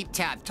 I keep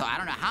tabs till I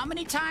don't know how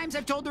many times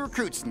I've told the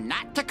recruits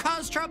not to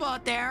cause trouble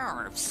out there,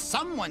 or if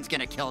someone's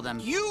gonna kill them.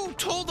 You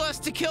told us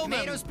to kill them!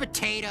 Tomatoes,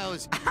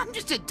 potatoes. I'm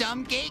just a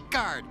dumb gate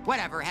guard.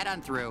 Whatever, head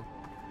on through.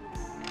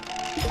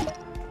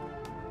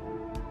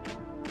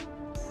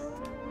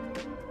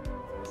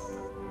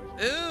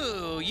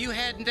 Ooh, you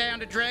heading down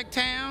to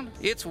Dragtown?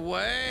 It's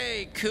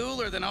way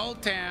cooler than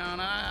Old Town.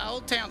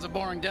 Old Town's a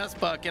boring dust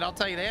bucket, I'll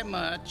tell you that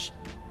much.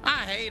 I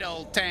hate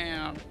Old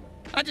Town.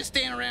 I just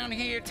stand around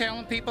here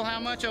telling people how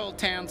much Old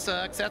Town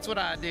sucks. That's what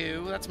I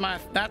do. That's my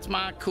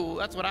cool.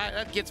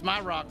 That gets my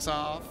rocks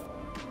off.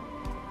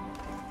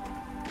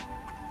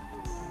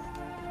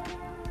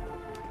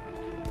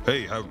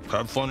 Hey,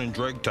 have fun in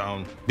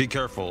Dragtown. Be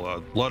careful,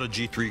 a lot of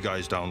G3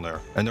 guys down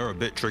there, and they're a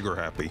bit trigger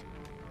happy.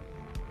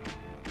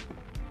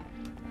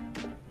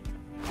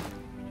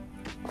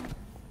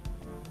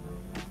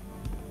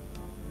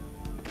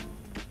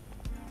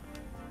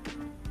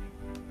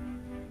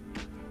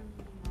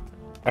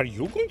 Are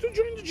you going to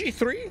join the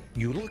G3?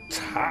 You look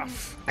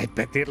tough. I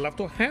bet they'd love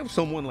to have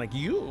someone like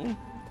you.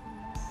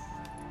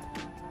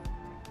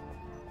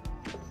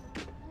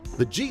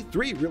 The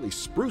G3 really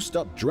spruced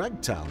up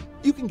Dragtown.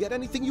 You can get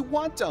anything you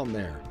want down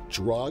there.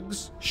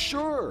 Drugs?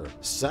 Sure.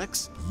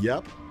 Sex?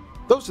 Yep.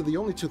 Those are the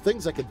only two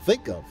things I could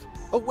think of.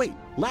 Oh wait,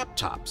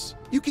 laptops.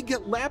 You can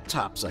get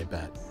laptops, I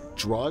bet.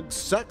 Drugs,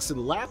 sex, and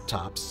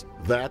laptops.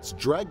 That's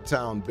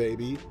Dragtown,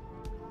 baby.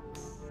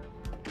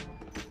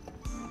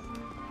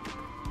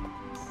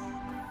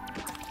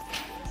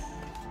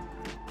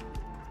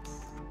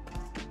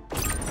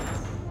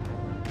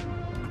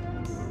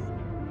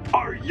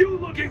 Are you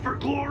looking for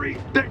glory?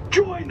 Then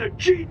join the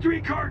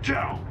G3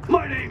 Cartel!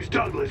 My name's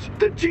Douglas,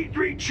 the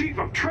G3 Chief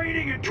of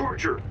Training and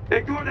Torture.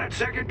 Ignore that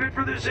second bit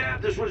for this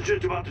ad, this was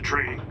just about the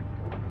training.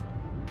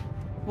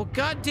 Well,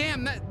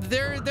 goddamn,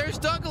 there's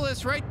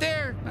Douglas right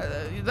there.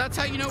 That's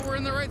how you know we're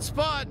in the right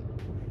spot.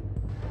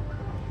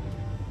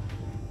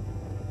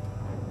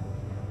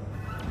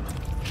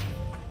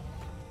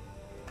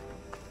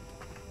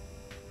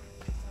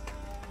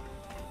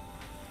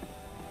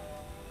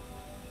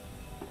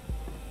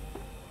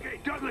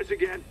 Douglas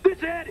again.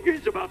 This ad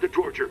is about the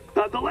torture.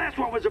 The last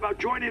one was about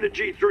joining the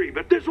G3,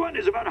 but this one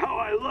is about how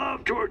I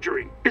love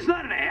torturing. It's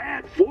not an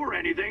ad for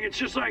anything, it's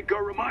just like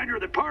a reminder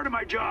that part of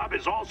my job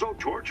is also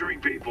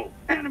torturing people.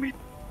 And I mean...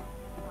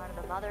 Part of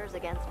the Mothers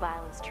Against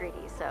Violence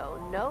Treaty,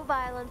 so no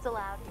violence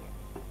allowed here.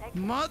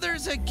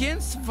 Mothers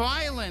Against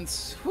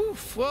Violence.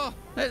 Oof, well,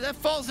 that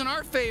falls in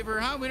our favor,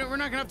 huh? We're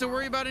not gonna have to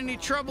worry about any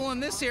trouble in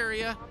this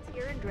area.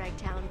 Here in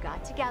Dragtown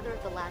got together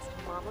at the last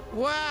Mama.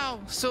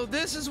 Wow, so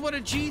this is what a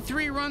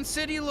G3 run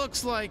city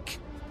looks like.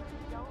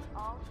 Don't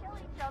all kill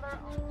each other.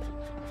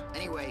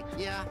 Anyway,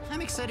 yeah, I'm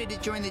excited to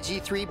join the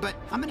G3, but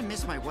I'm gonna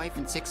miss my wife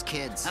and 6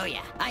 kids. Oh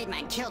yeah, I had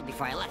mine killed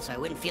before I left so I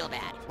wouldn't feel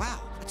bad. Wow,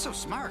 that's so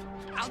smart.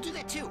 I'll do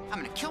that too. I'm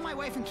gonna kill my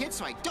wife and kids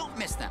so I don't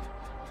miss them.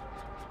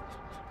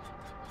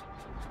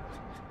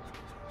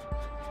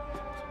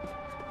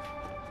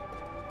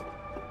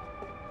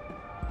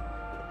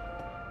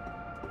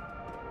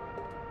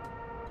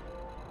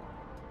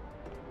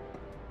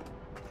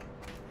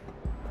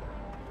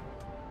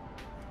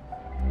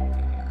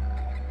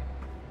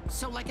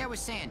 So like I was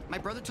saying, my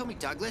brother told me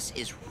Douglas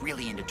is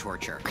really into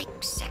torture. Like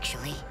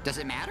sexually? Does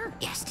it matter?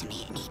 Yes, to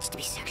me it needs to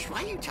be sexual.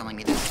 Why are you telling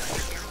me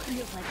this?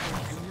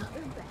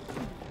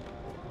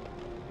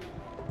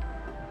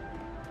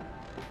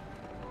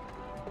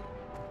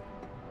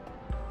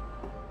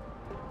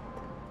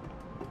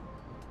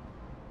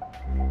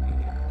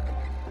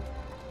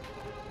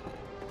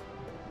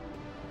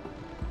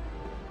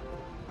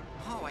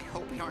 Oh, I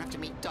hope we don't have to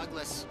meet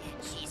Douglas.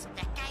 Jeez,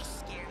 that guy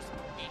scares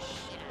the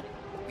shit out of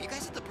me. Were you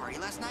guys at the party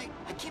last night?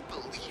 I can't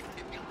believe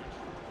it.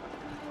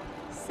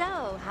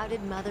 So, how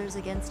did Mothers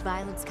Against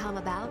Violence come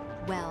about?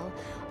 Well,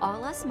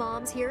 all us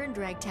moms here in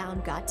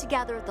Dragtown got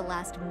together at the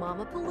last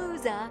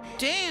Mama-Palooza.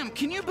 Damn,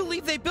 can you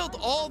believe they built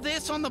all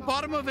this on the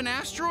bottom of an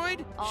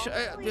asteroid?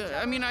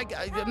 I mean,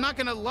 I'm not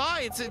gonna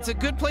lie, it's a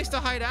good place to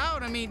hide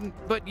out. I mean,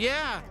 but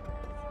yeah.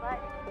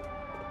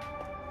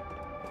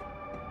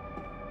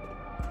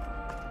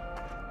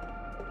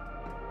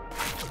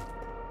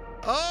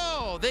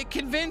 Oh, they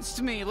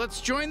convinced me.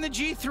 Let's join the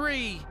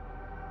G3.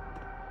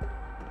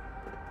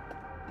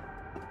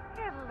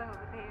 Hello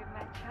there,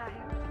 my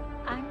child.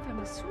 I'm from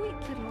a sweet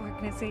little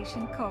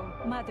organization called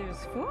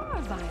Mothers for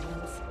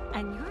Violence,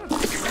 and you're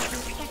about to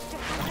respect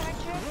our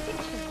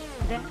jurisdiction.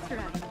 That's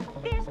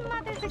right. There's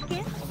Mothers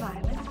Against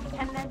Violence,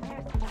 and then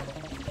there's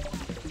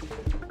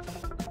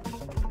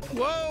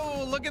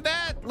Whoa, look at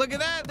that. Look at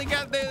that.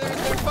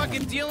 They're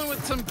fucking dealing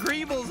with some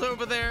greebles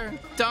over there.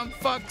 Dumb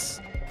fucks.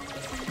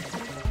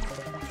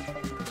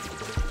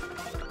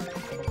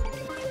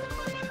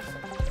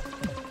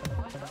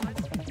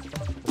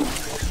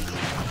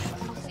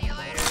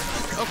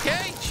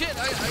 Okay, shit,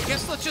 I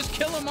guess let's just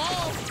kill them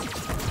all.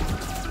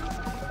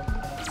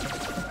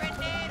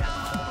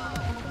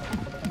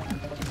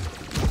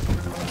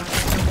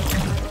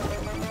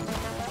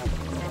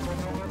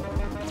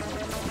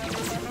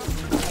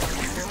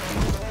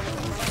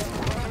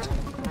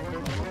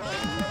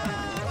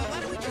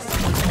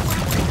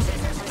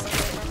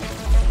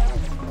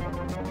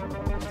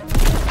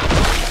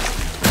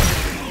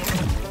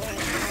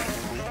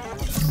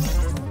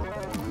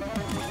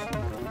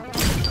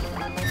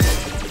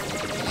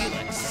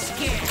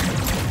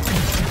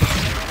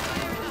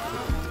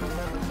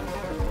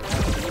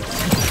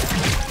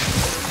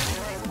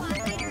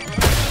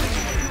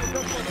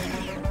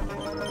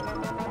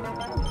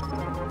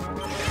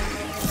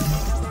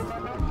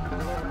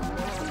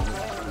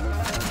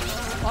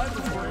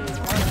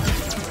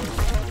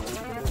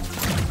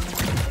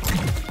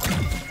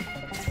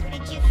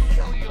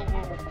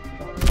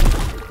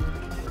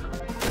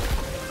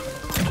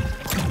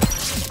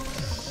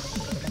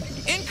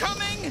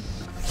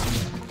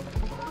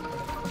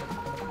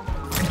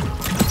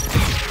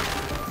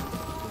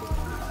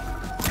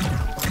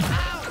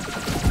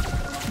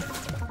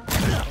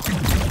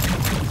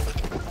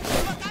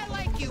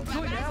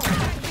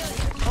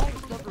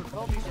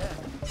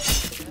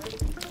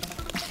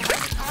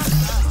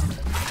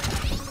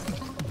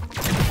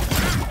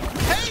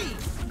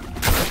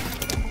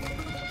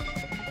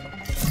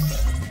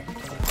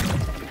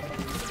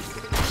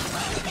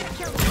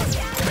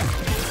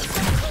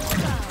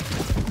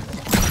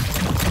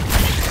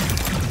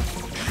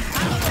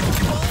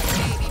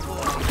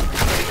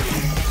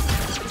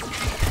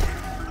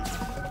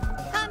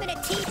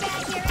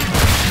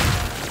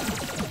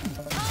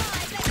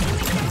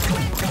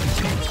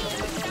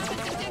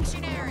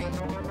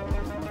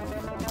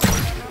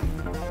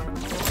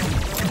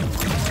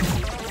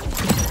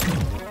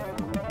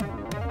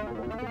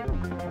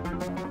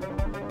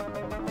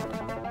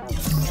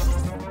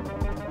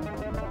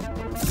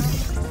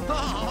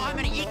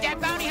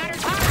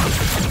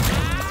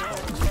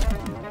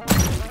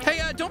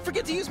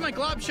 my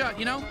glob shot,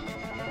 you know?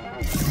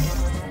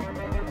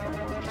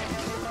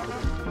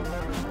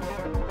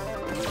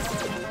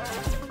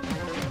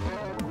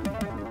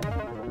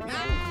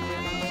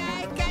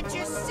 I got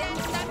you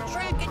sensed. I'm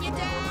tracking you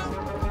down.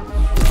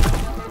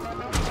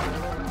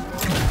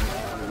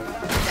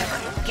 Never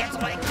gets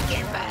my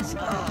canvas.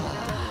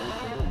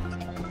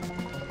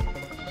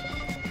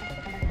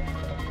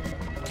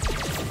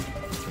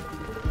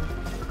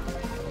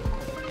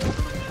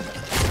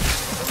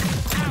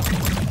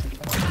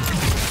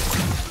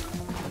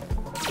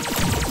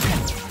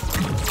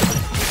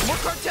 More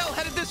cartel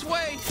headed this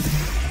way.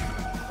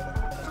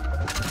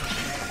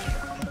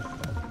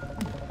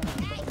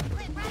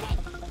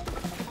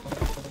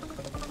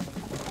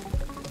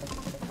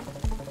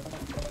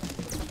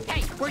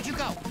 Hey, where'd you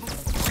go?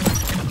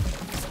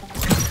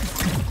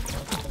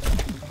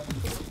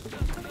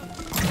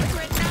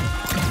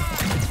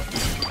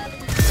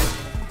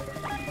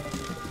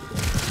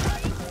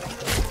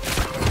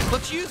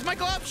 Let's use my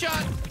glob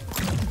shot.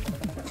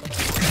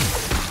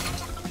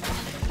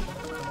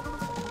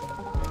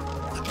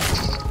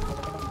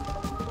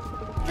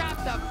 Drop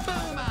the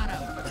boom on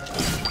him.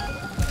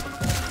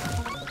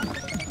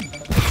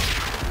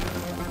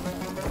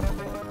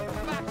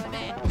 Box him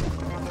in.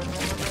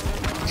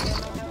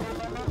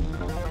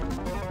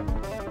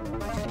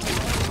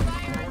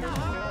 Fire in the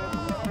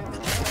hole.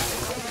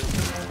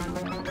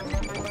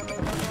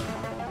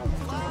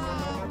 Hello,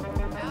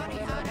 bounty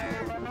hunter.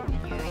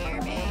 Can you hear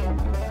me?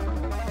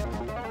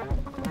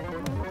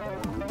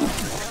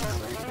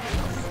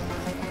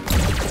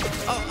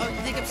 Oh,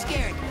 you think I'm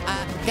scared?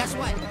 Guess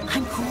what?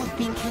 I'm cool with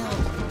being killed.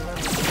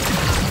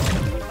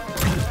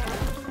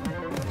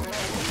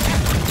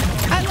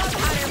 I love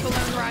hot air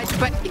balloon rides,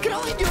 but you can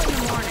only do it in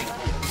the morning.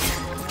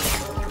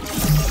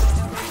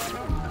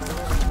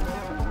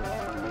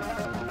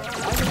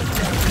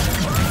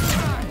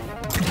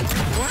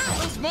 Wow,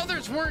 those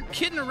mothers weren't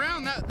kidding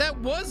around. That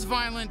was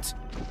violent.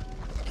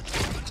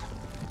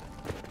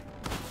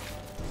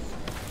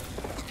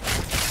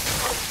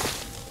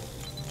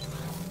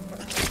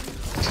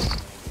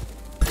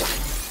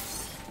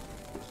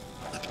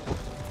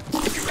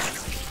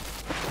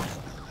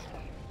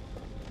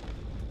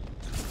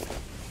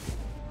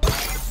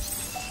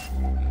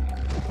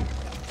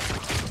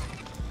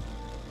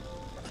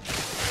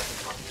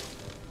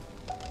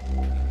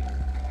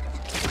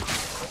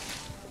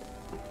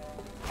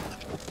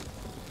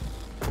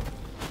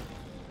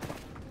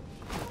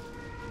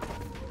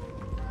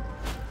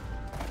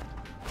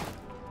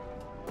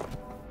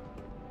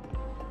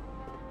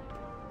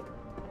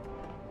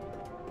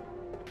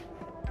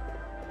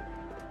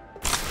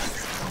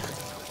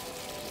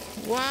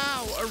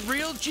 Wow, a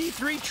real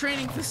G3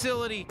 training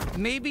facility.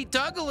 Maybe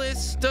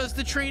Douglas does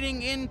the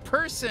training in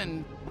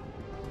person.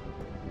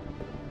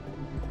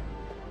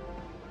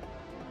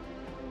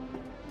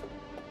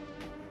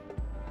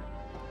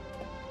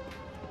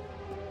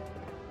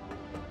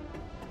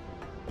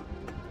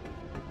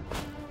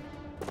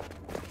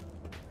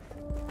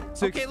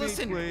 Okay,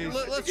 listen,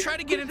 let's try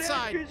to get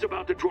inside. Is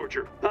about the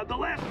torture. The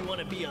last. You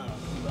want to be a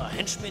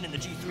henchman in the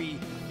G3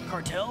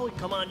 cartel?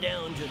 Come on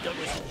down to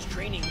Douglas's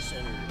training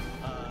center.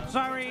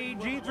 Sorry,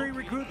 G3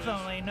 recruits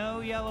only. No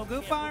yellow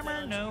goop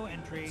armor, no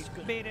entry.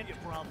 Beat it.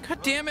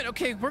 God damn it.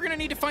 Okay, we're gonna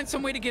need to find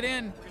some way to get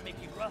in.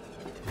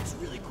 It's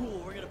really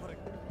cool. We're gonna put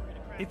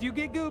a. If you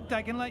get gooped,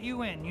 I can let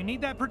you in. You need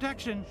that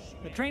protection.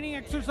 The training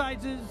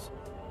exercises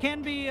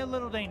can be a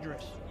little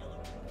dangerous.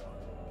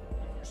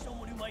 There's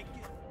someone who might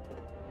get.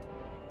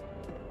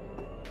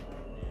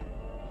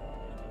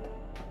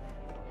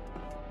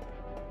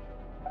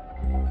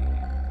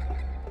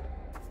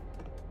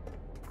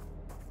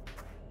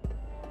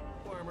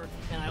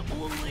 And I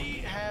only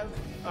have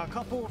a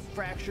couple of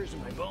fractures in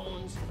my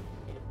bones.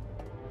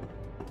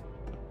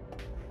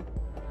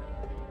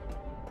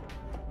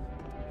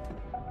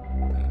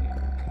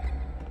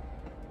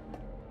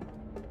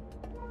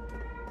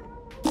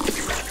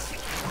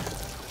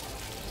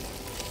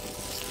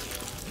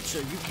 So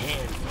you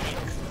can.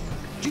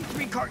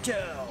 G3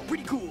 Cartel,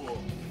 pretty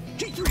cool.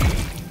 G3,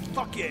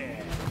 fuck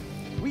yeah.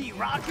 We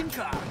rock and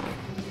cock.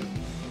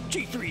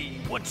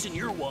 G3, what's in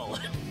your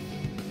wallet?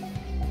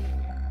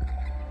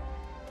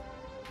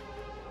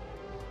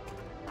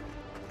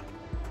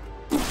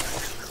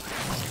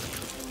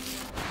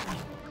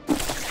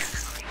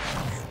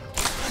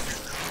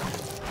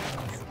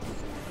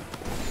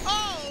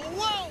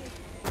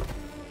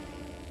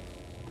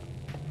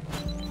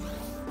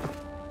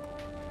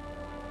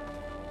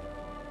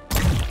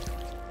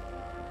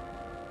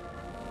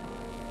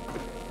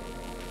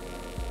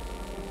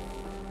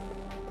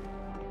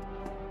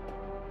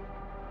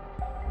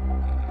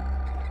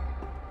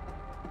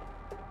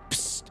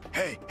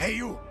 Hey,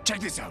 you!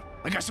 Check this out.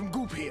 I got some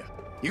goop here.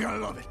 You're gonna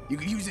love it. You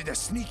can use it to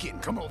sneak in.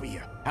 Come over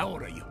here. How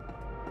old are you?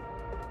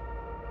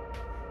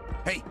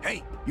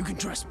 Hey, you can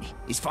trust me.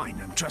 It's fine.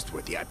 I'm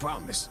trustworthy, I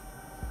promise.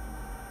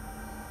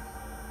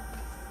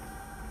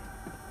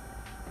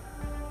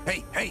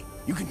 Hey,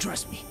 you can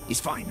trust me. It's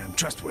fine. I'm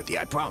trustworthy,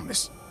 I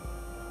promise.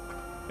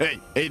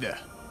 Hey there.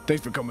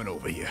 Thanks for coming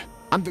over here.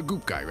 I'm the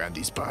goop guy around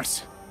these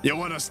parts. You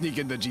want to sneak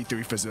into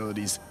G3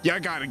 facilities, you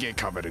gotta get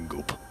covered in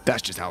goop.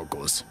 That's just how it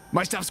goes.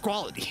 My stuff's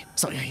quality,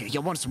 so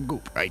you want some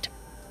goop, right?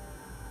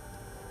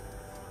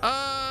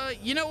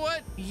 You know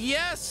what?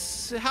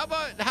 Yes. How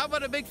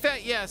about a big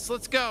fat yes?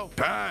 Let's go.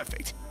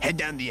 Perfect. Head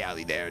down the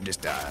alley there and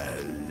just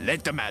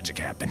let the magic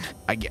happen,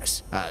 I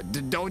guess.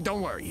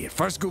 Don't worry.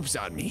 First goop's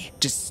on me.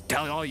 Just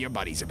tell all your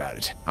buddies about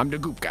it. I'm the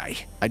goop guy.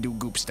 I do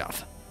goop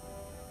stuff.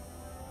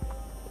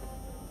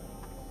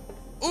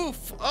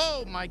 Oof.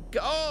 Oh my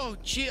god. Oh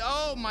gee.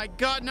 Oh my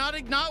god. Not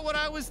what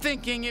I was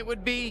thinking it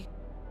would be.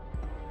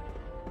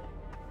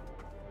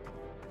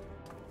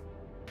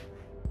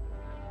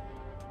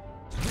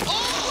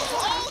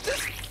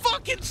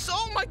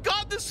 Oh my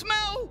god, the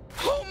smell!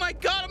 Oh my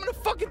god, I'm gonna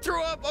fucking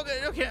throw up.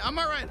 Okay, I'm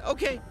alright.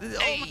 Okay.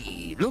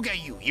 Hey, look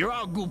at you. You're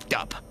all gooped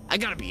up. I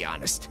gotta be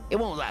honest. It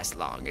won't last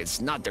long.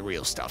 It's not the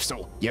real stuff,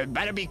 so you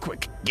better be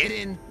quick. Get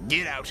in,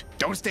 get out.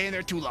 Don't stay in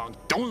there too long.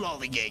 Don't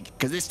lollygag,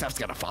 because this stuff's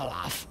gonna fall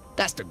off.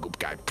 That's the goop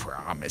guy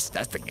promise.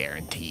 That's the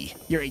guarantee.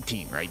 You're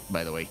 18, right,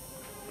 by the way?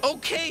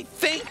 Okay,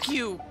 thank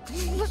you.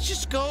 Let's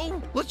just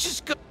go. Let's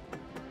just go.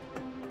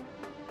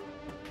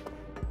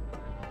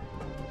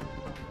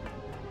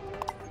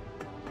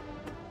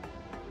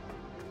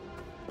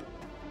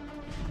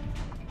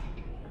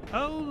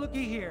 Oh,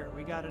 looky here.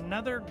 We got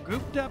another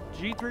gooped up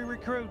G3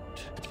 recruit.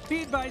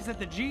 Be advised that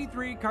the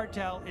G3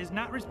 cartel is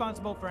not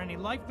responsible for any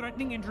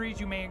life-threatening injuries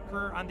you may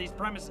incur on these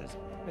premises.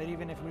 But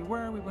even if we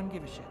were, we wouldn't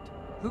give a shit.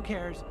 Who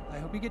cares? I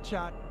hope you get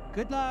shot.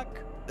 Good luck.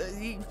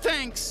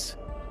 Thanks.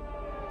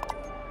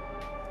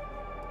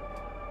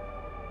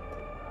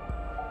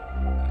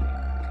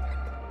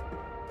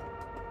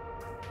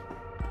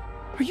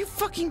 Are you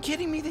fucking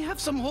kidding me? They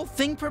have some whole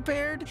thing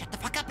prepared? Shut the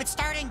fuck up, it's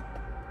starting.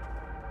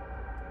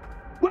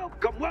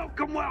 Welcome,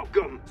 welcome,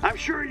 welcome. I'm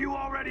sure you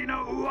already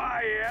know who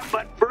I am,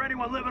 but for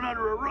anyone living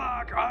under a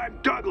rock, I'm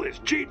Douglas,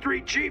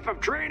 G3 Chief of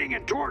Training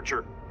and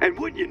Torture. And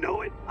wouldn't you know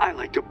it, I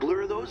like to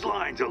blur those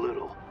lines a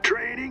little.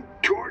 Training,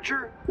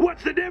 torture,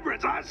 what's the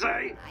difference, I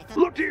say?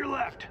 Look to your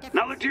left,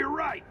 now look to your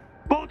right.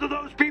 Both of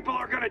those people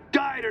are gonna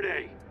die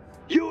today.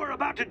 You are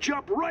about to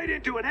jump right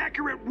into an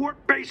accurate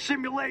warp-based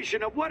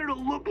simulation of what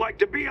it'll look like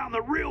to be on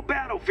the real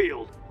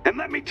battlefield. And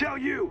let me tell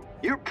you,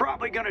 you're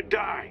probably gonna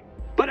die.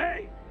 But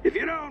hey, if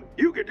you don't,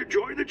 you get to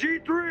join the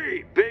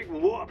G3. Big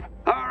whoop.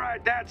 All right,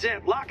 that's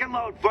it. Lock and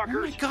load, fuckers.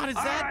 Oh my god, is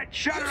that? All right,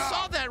 shut it off. You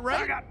saw that,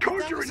 right? I got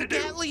torturing to do.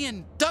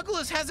 Gatlian.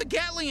 Douglas has a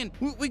Gatlian.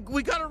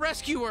 We gotta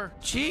rescue her.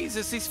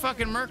 Jesus, these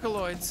fucking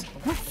Mercaloids.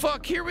 Oh,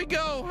 fuck, here we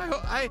go.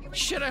 I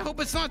hope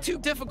it's not too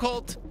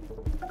difficult.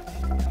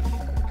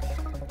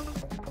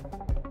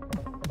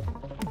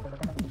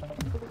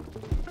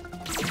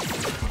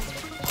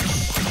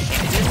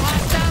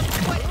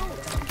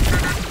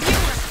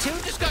 Two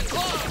just got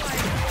caught.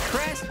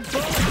 Press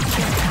bullet.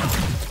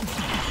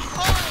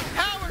 Oh,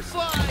 power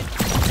slide.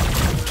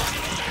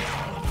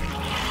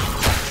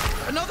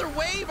 Another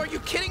wave? Are you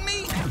kidding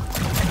me?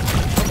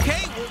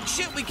 Okay, well,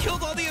 shit, we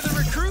killed all the other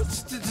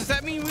recruits. Does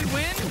that mean we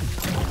win?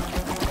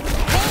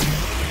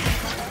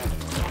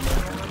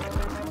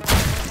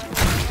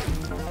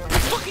 Are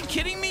you fucking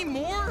kidding me?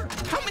 More?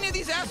 How many of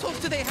these assholes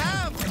do they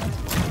have?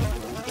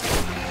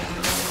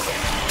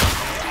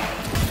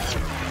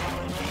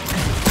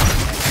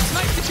 It's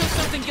nice to kill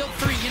something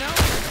guilt-free, you know?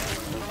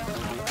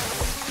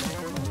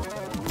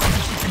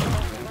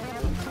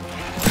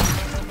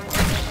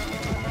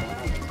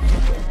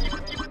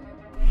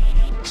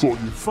 So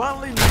you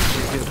finally made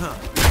it again, huh?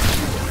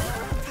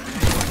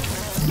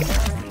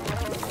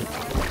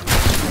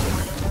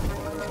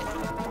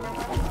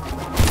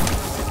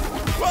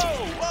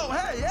 Whoa,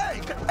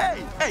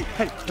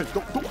 hey,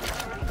 don't.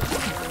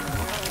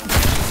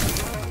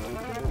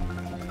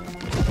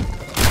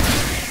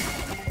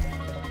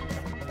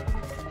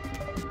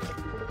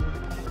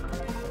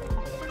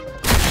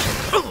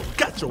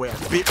 Got your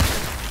ass, bitch.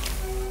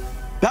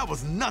 That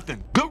was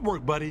nothing. Good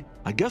work, buddy.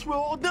 I guess we're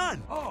all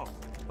done. Oh,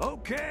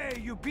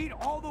 okay. You beat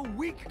all the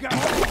weak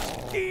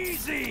guys.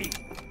 Easy.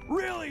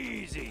 Really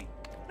easy.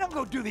 Now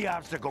go do the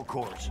obstacle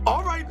course.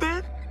 All right,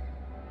 then.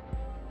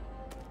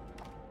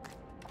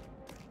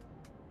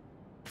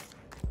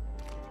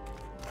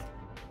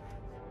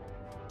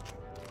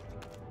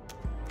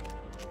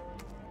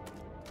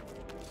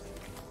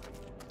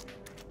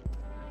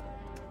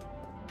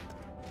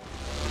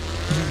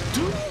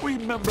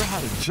 Remember how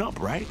to jump,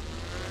 right?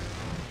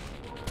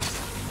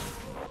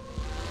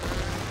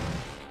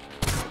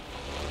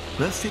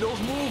 Let's see those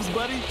moves,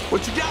 buddy.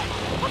 What you got?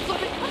 I'm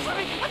slipping!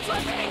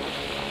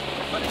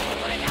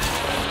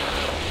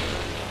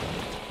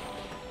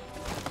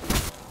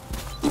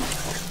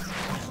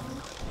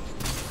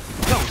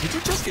 No, did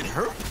you just get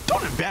hurt?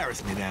 Don't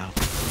embarrass me now.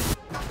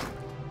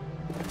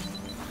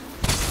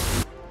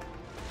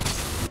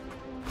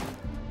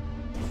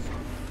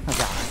 Oh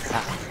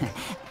god.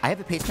 I have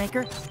a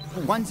pacemaker.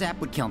 One zap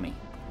would kill me.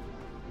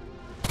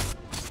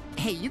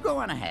 Hey, you go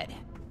on ahead.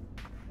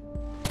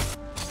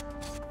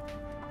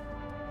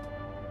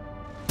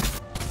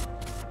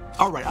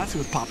 All right, I see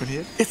what's popping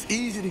here. It's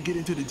easy to get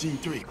into the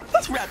G3.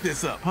 Let's wrap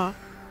this up, huh?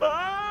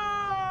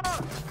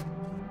 Ah!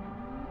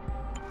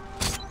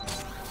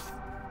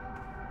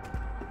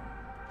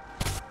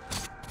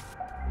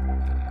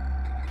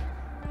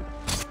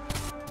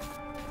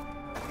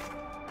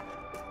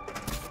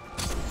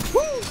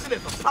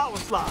 good as a power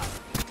slide.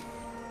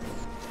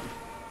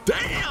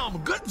 Damn,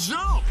 good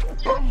jump.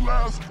 That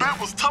last bit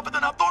was tougher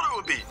than I thought it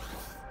would be.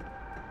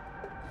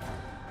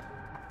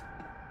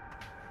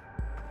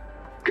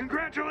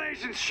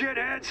 Congratulations,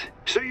 shitheads.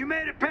 So you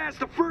made it past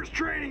the first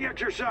training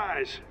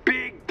exercise.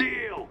 Big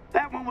deal.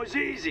 That one was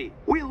easy.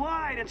 We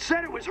lied and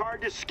said it was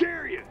hard to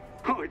scare you.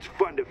 Oh, it's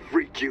fun to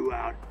freak you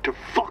out, to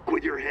fuck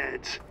with your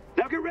heads.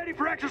 Now get ready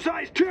for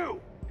exercise 2.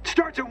 It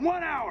starts in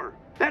 1 hour.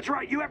 That's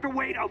right, you have to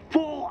wait a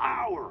full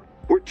hour.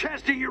 We're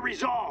testing your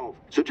resolve.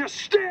 So just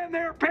stand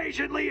there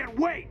patiently and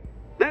wait.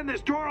 Then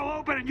this door will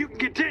open and you can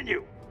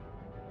continue.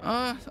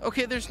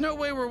 Okay, there's no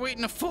way we're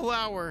waiting a full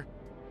hour.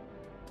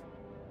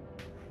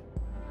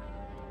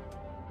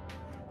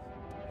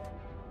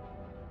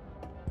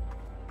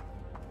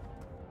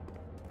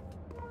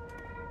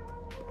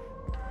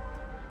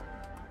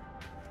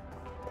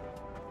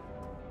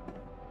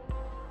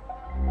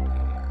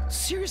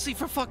 Seriously,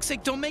 for fuck's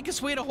sake, don't make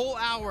us wait a whole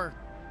hour.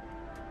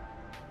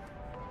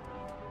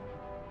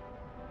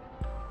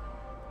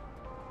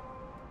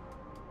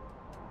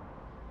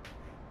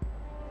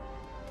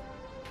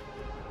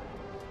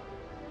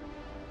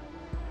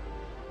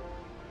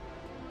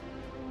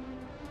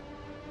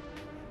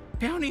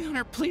 Bounty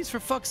Hunter, please, for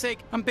fuck's sake,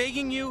 I'm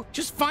begging you,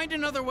 just find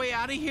another way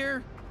out of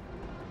here.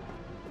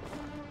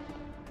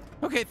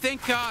 Okay,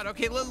 thank God.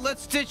 Okay,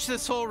 let's ditch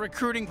this whole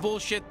recruiting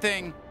bullshit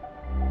thing.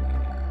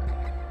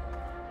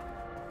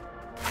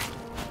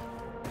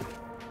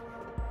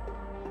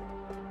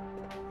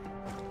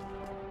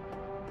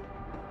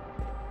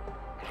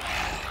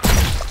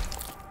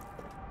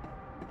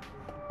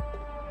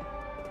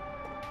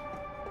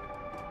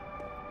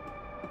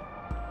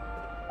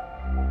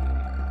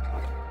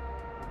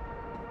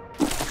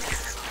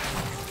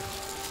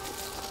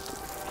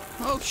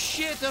 Oh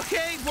shit,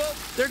 okay, well,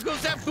 there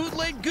goes that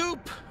bootleg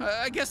goop.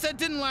 I guess that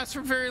didn't last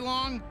for very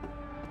long.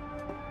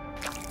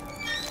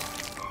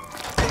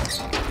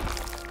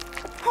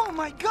 Oh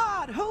my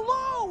God,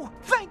 hello!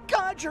 Thank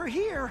God you're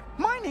here.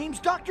 My name's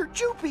Dr.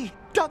 Joopy.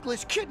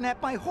 Douglas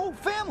kidnapped my whole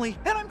family,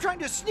 and I'm trying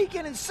to sneak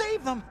in and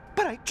save them.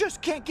 But I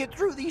just can't get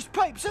through these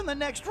pipes in the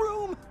next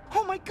room.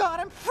 Oh my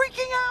God, I'm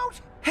freaking out!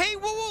 Hey,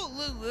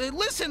 whoa,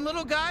 listen,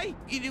 little guy.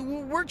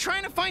 We're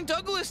trying to find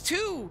Douglas,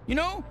 too. You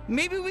know,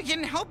 maybe we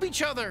can help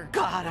each other.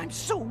 God, I'm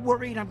so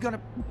worried I'm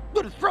gonna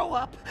throw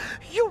up.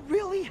 You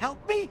really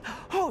helped me?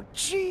 Oh,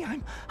 gee,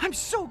 I'm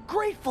so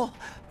grateful.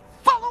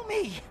 Follow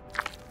me.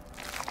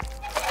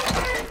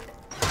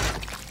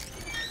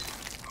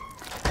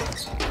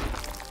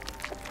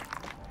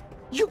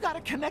 You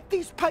gotta connect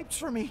these pipes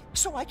for me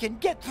so I can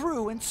get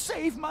through and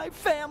save my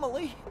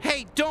family.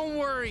 Hey, don't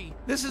worry.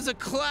 This is a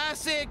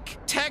classic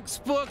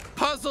textbook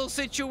puzzle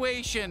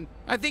situation.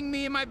 I think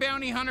me and my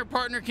bounty hunter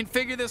partner can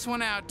figure this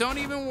one out. Don't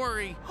even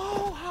worry.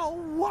 Oh, how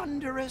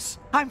wondrous.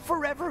 I'm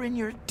forever in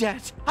your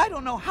debt. I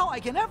don't know how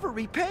I can ever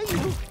repay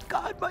you.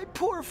 God, my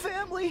poor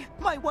family.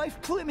 My wife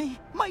Plimmy,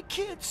 my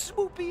kids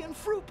Swoopy and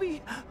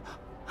Froopy.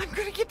 I'm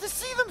gonna get to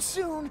see them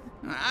soon.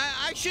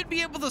 I should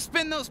be able to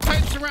spin those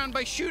pipes around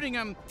by shooting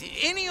them.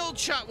 Any old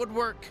shot would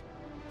work.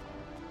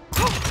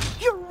 Oh,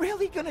 you're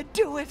really gonna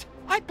do it?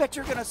 I bet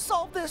you're gonna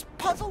solve this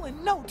puzzle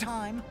in no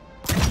time.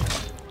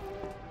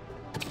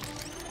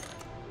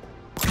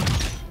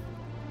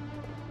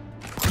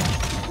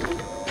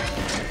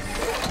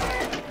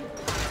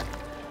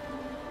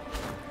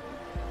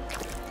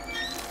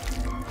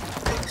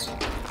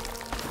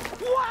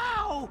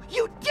 Wow!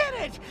 You did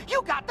it!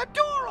 You got the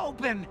door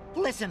open!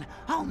 Listen,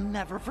 I'll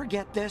never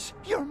forget this.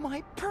 You're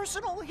my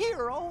personal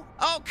hero.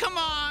 Oh, come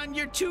on!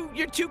 You're too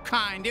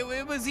kind.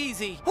 It was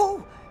easy.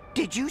 Oh,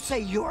 did you say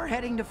you're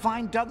heading to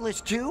find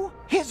Douglas too?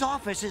 His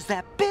office is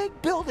that big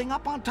building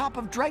up on top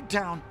of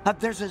Dregtown.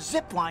 There's a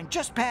zip line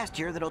just past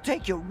here that'll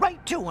take you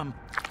right to him.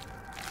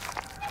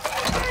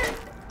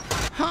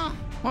 Huh?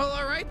 Well,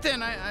 all right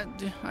then.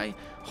 I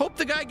hope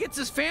the guy gets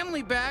his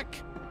family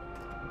back.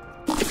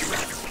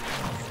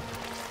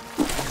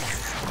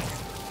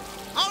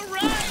 All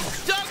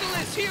right,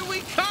 Douglas, here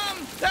we come.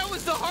 That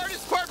was the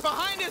hardest part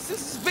behind us.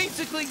 This is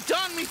basically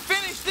done. We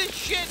finished this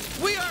shit.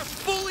 We are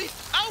fully...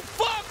 Oh,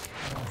 fuck!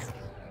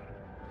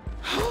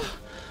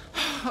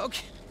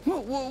 Okay,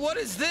 what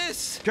is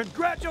this?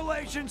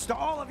 Congratulations to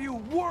all of you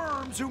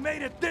worms who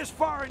made it this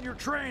far in your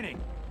training.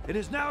 It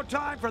is now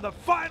time for the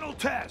final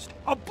test,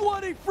 a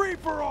bloody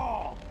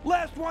free-for-all.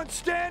 Last one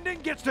standing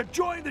gets to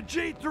join the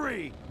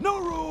G3. No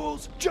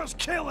rules, just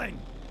killing.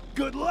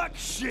 Good luck,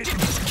 shit.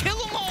 Just kill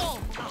them all.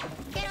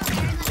 Get over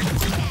here and let me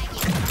teabag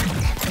you.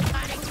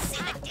 Everybody to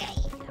see the day.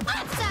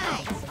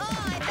 Offsides!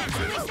 Oh, I bet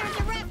you wish there was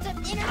a ref to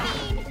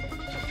intervene.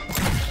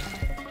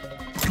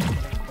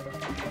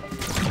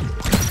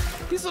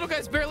 These little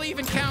guys barely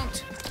even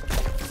count.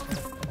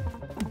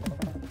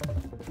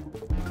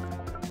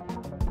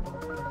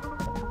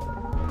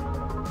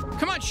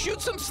 Come on, shoot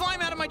some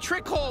slime out of my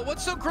trick hole.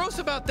 What's so gross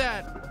about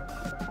that?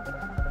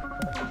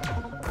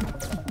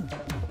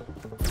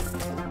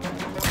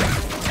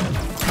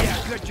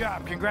 Yeah, good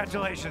job.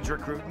 Congratulations,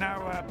 recruit.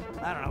 Now,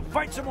 I don't know,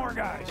 fight some more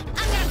guys. I'm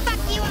gonna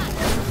fuck you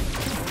up.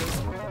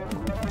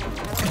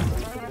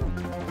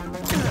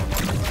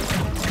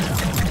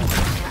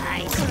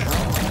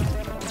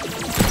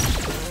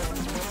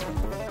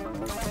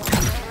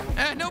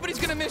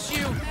 miss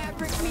you.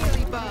 Maverick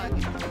mealy bug.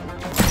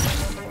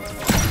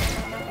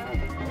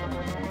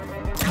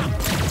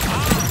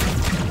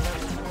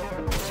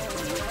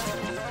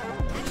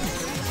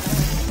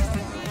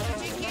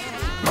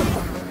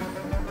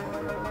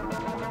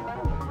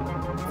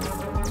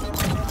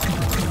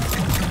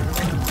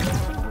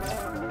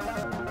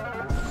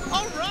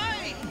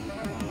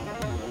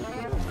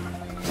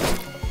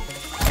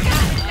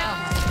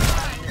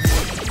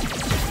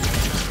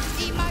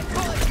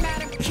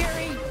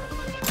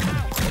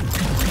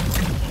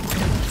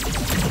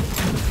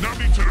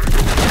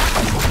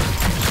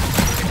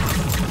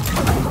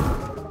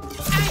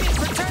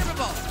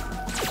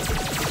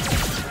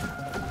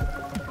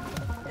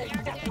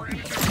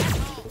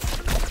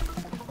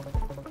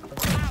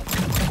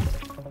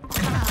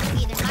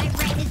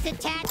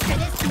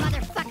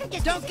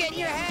 Don't get in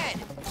your head!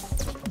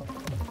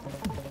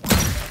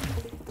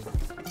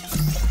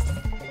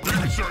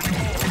 Baby, sir,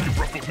 you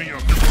ruffled me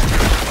up.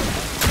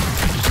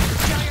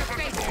 Show your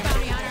face,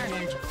 bounty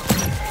hunter!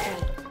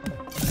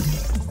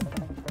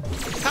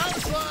 Power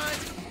slide!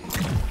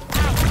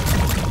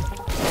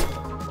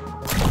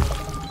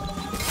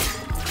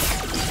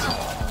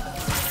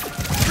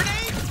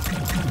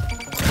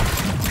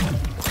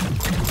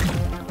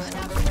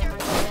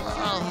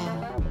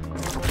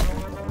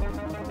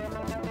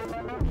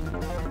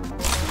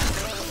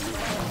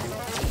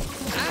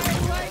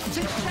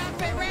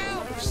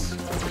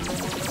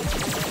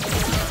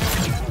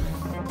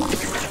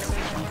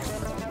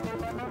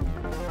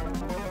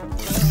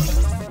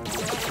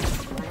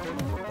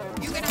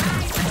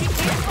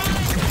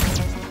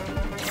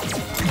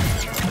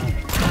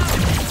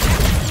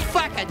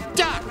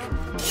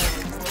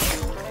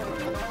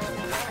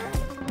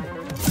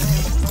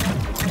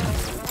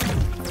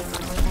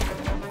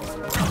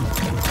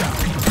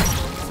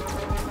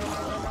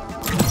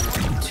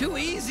 Too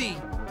easy.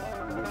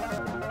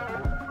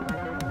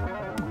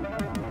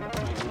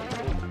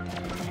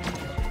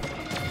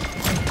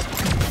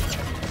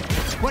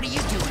 What are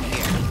you doing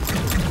here?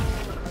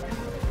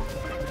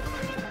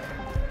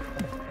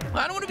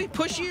 I don't want to be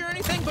pushy or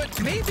anything,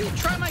 but maybe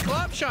try my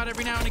glove shot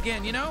every now and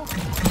again, you know?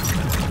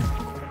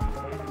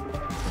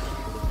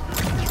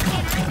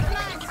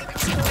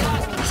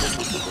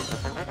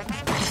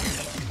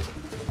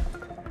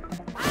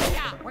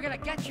 Yeah, we're gonna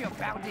get you,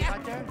 bounty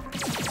hunter.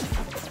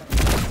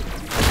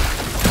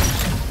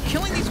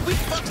 Killing these weak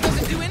fucks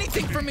doesn't do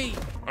anything for me.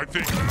 I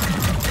think.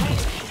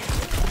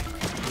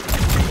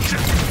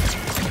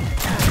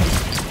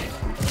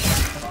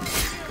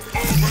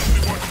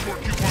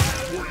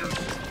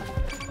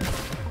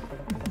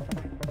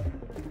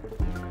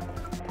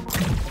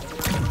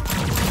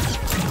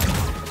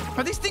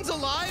 Are these things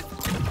alive?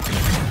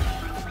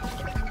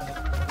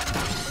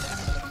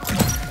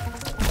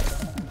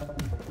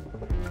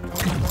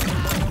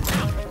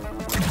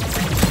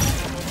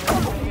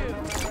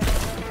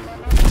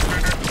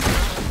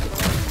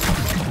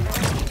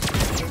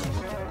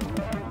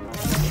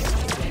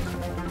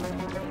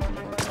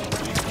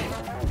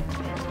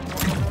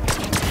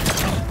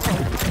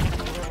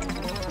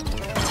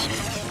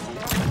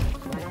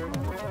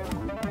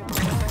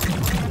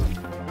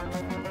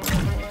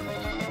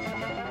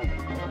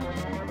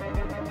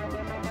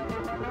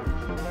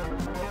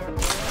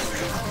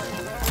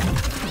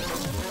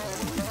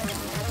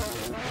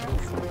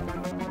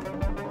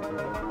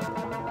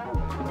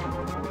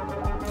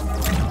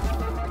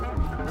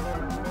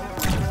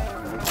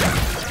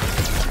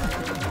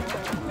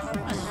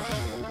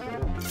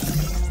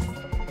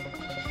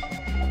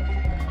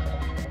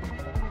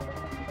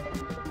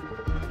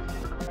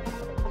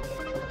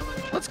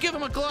 Let's give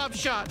him a glove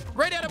shot,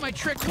 right out of my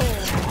trick hole.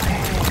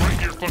 Right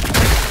here, fucking.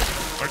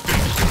 I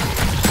think.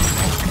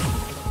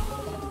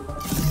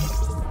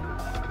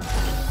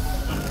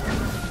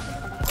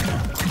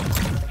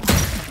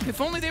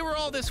 If only they were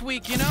all this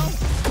weak, you know? Oh,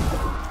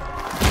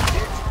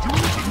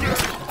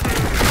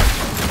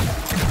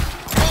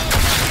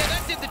 yeah,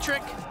 that did the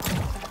trick.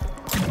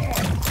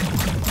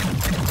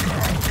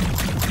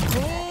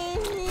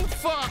 Oh,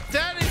 fuck,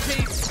 that is a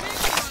big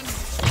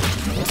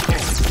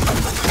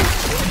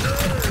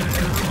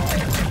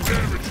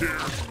Damage here.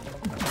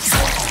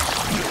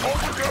 All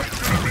the guys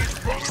gonna make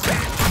fun of me.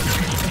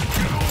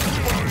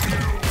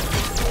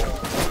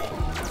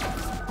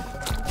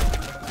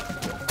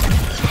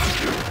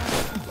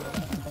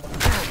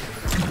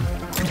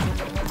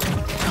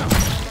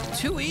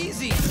 Too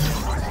easy.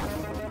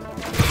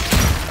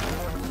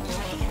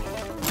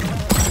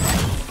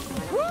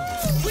 Woo!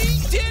 We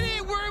did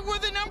it! We're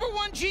the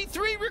 #1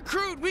 G3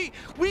 recruit. We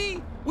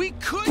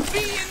could be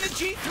in the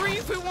G3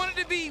 if we wanted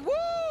to be.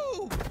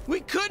 Woo! We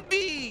could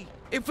be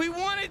if we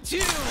wanted to.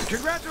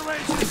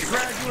 Congratulations,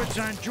 graduates,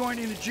 on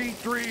joining the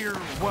G3 or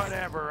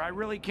whatever. I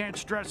really can't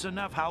stress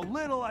enough how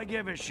little I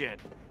give a shit.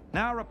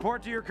 Now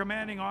report to your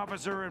commanding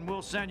officer and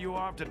we'll send you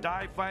off to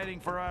die fighting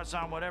for us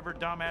on whatever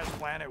dumbass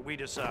planet we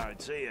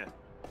decide. See ya.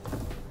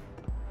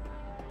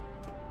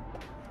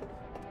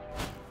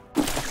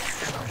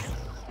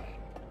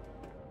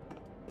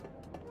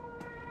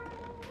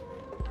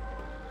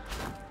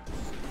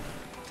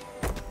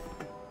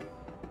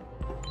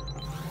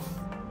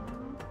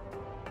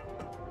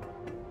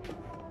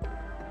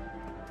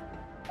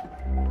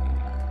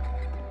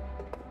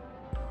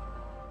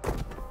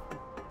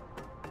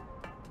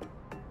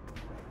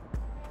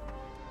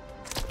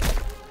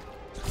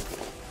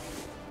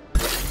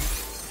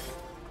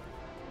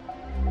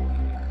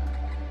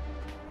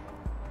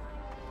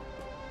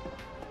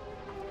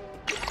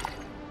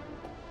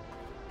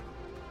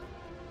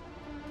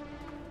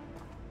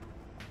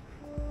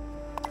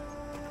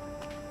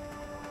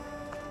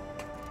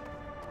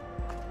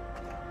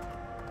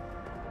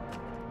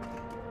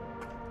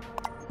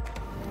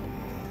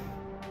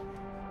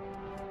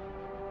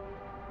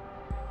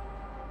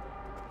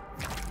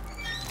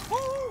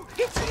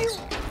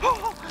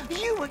 Oh,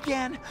 you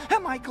again.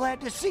 Am I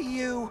glad to see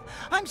you?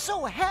 I'm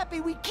so happy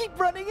we keep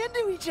running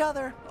into each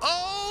other.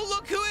 Oh,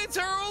 look who it's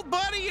our old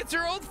buddy. It's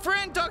our old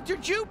friend, Dr.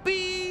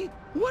 Joopy.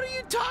 What are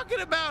you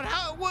talking about?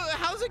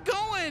 How's it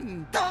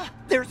going?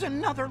 There's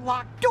another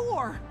locked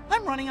door.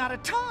 I'm running out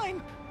of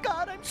time.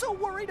 God, I'm so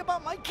worried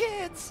about my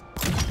kids.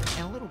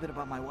 And a little bit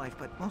about my wife,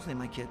 but mostly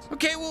my kids.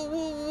 Okay, well,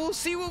 we'll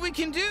see what we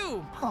can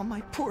do. Oh,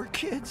 my poor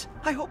kids.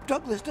 I hope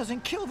Douglas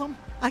doesn't kill them.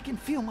 I can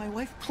feel my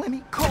wife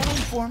Clemmy calling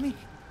for me.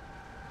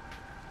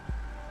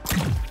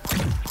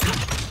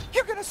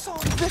 You're gonna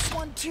solve this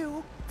one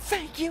too.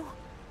 Thank you.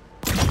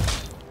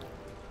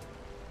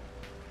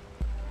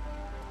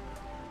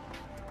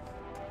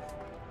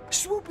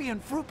 Swoopy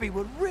and Froopy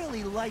would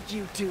really like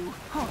you two.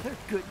 Oh, they're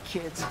good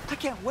kids. I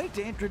can't wait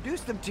to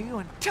introduce them to you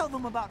and tell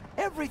them about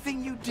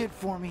everything you did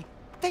for me.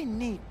 They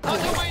need. Oh,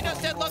 don't mind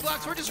us, dead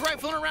luglocks. We're just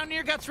rifling around in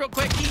your guts real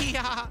quick.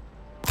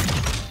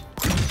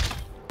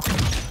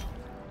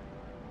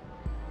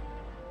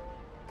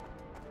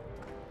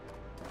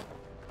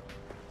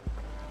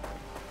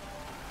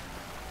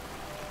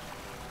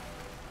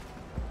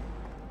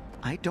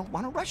 I don't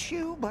want to rush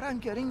you, but I'm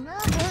getting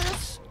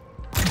nervous.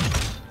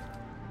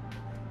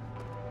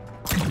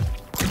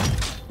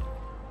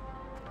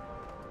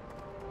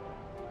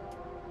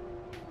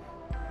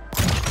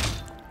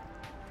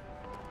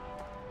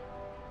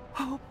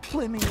 Oh,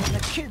 Plimmy and the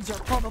kids are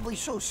probably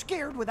so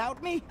scared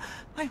without me.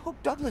 I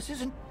hope Douglas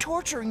isn't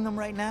torturing them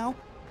right now.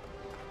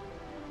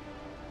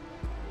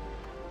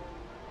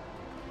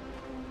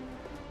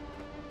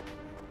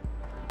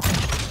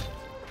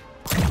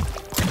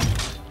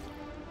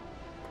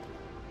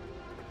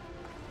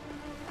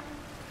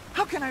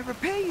 How can I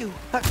repay you?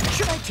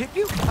 Should I tip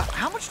you?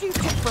 How much do you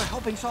tip for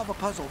helping solve a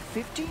puzzle?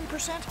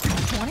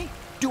 15%? 20?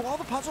 Do all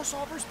the puzzle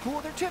solvers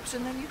pool their tips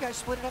and then you guys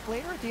split it up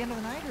later at the end of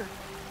the night? Or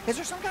is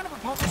there some kind of a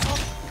puzzle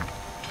solver?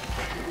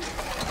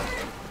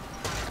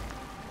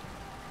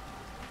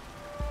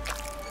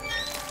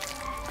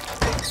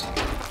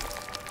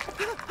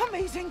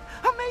 Amazing!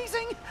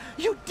 Amazing!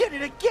 You did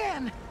it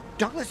again!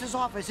 Douglas's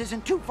office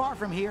isn't too far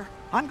from here.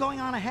 I'm going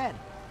on ahead.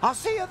 I'll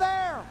see you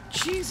there!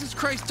 Jesus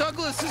Christ,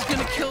 Douglas is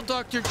gonna kill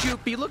Dr.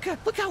 Joopy. Look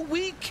how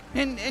weak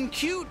and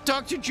cute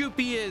Dr.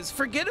 Joopy is.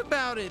 Forget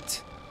about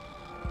it.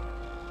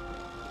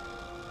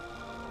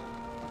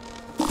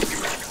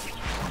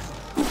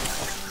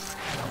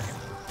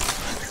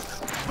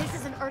 This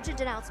is an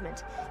urgent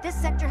announcement. This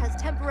sector has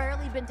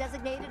temporarily been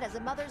designated as a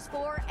Mothers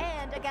For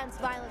and Against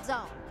Violence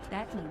Zone.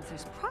 That means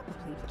there's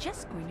probably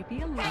just going to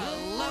be a lot.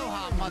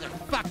 Aloha,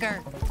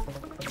 motherfucker!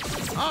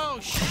 Oh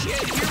shit,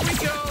 here we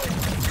go!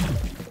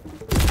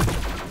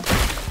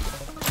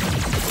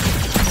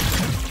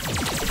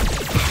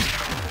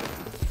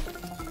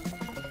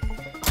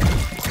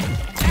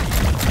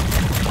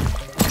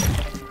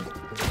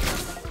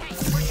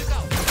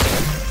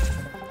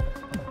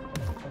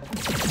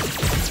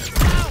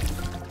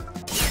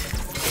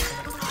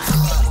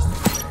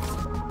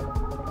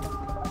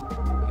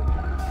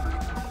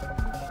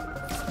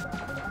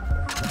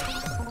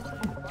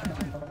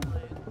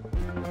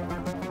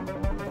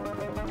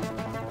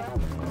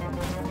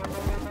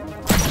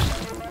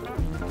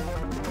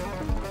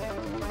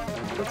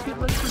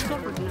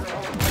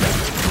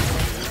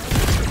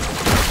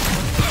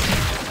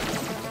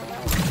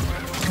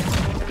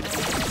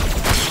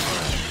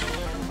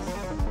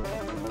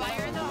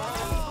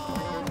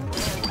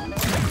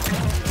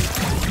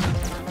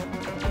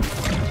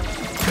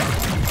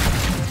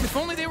 If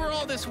only they were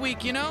all this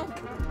week, you know?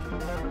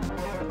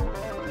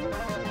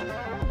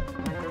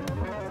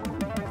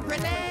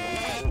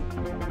 Grenade!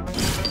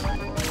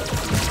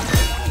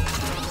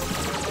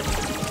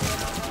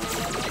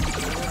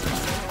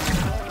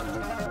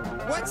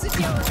 What's the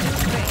deal with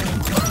this thing?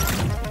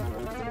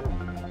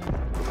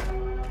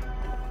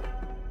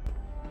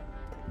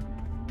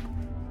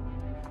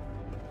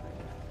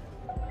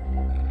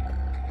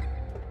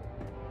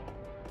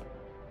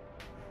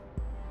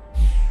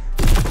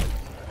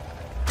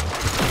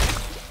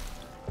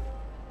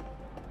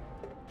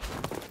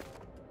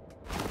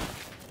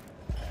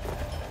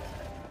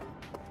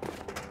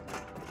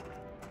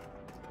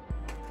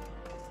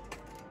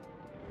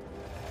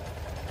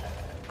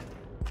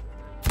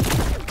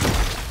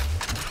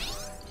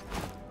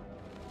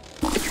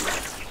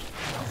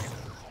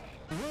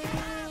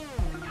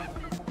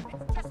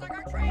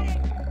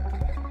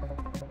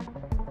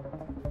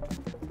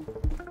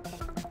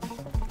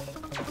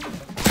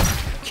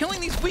 Killing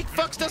these weak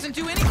fucks doesn't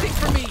do anything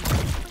for me!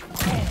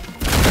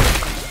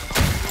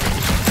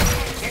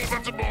 Oh,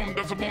 that's a bone.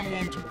 That's a bone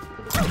wound.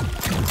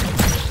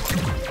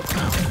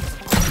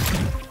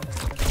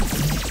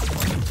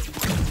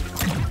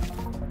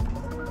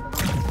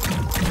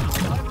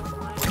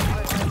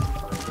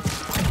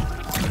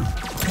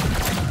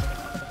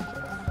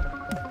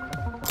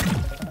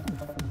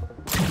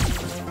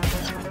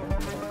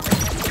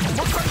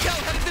 More cartel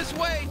headed this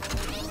way!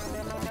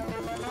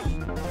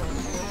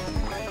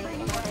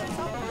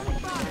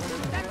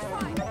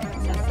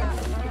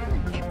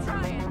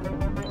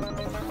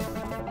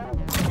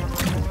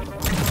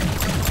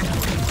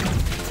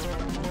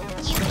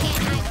 You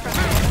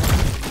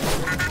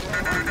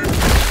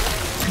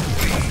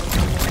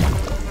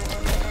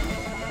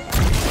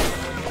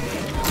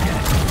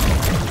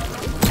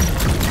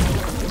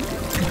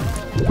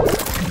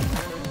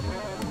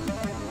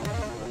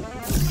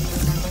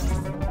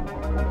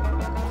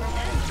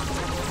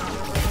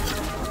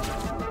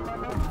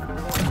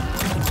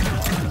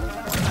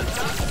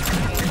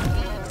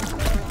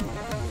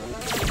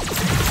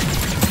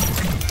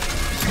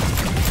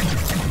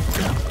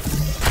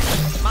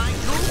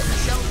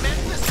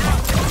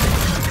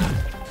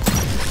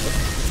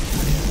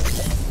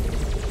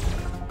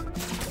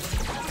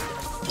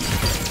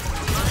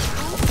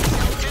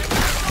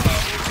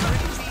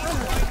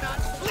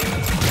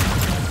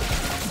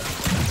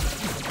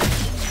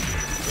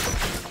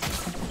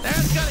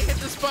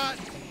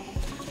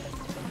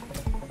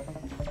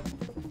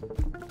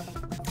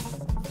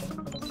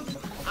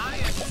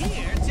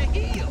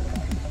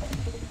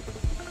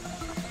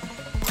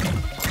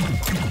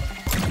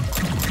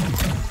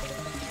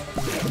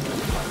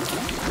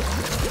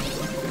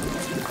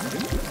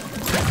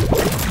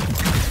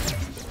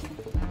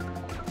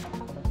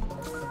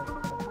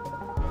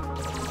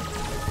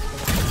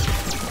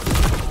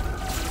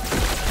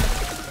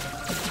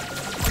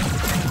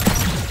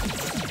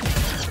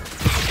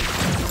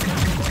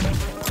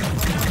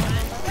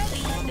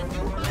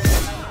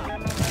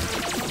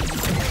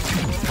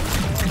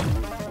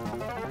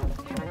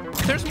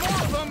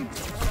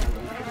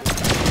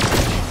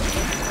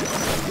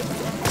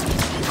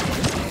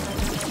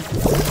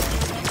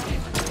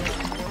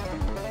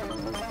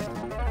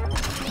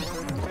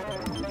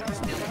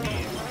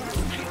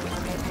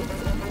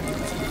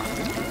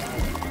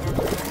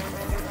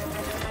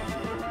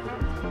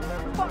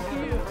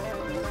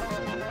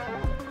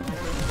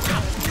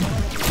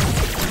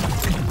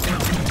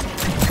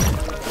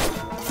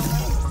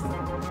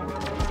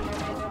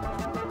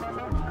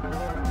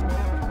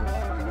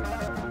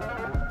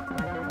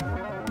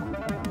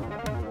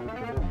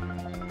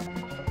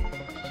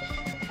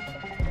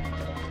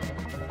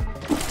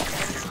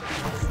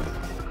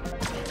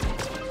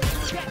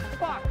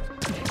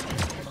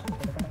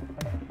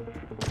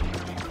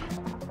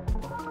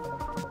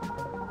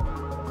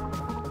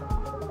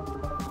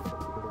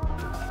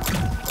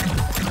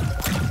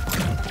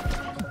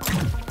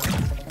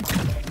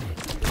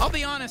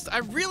really honest. I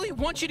really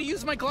want you to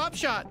use my glob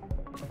shot.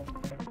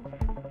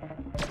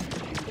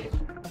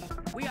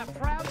 We are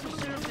proud to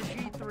serve the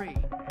G3.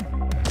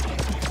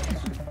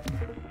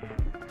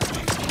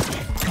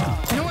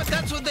 You know what?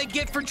 That's what they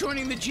get for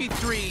joining the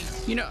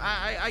G3. You know,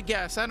 I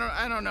guess. I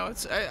don't know.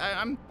 It's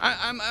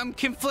I'm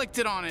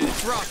conflicted on it.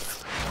 It's rough.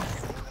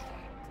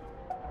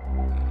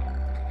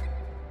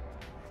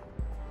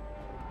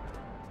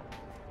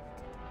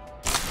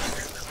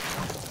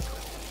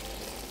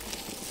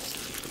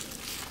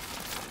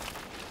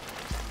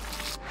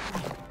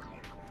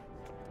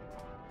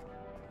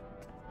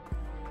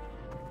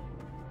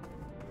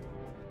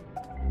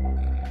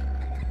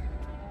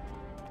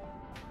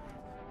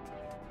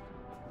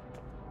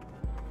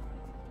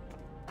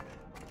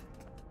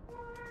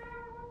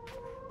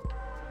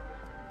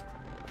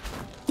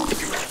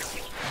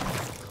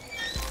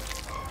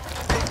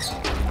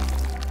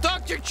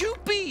 Dr.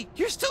 Joopy,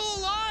 you're still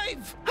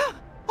alive!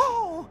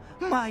 Oh,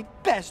 my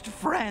best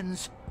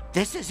friends.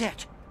 This is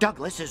it.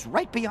 Douglas is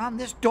right beyond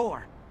this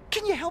door.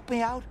 Can you help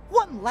me out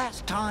one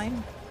last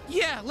time?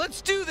 Yeah,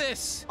 let's do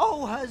this!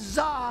 Oh,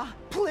 huzzah!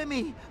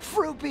 Plimmy,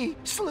 Froopy,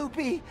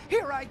 Sloopy,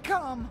 here I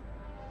come!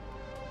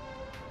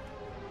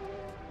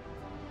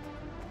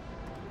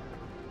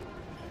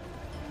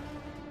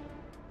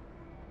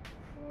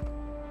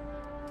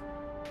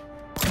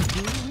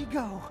 Here we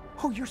go.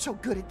 Oh, you're so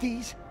good at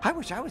these. I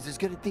wish I was as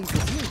good at these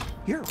as you.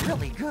 You're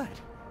really good.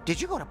 Did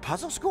you go to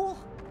puzzle school?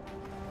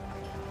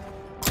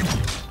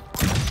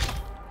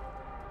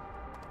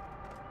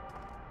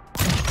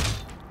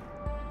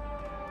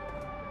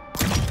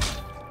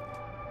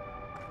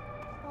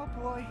 Oh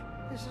boy,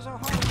 this is a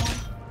hard one.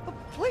 Oh,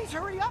 please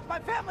hurry up, my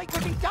family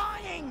could be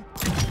dying!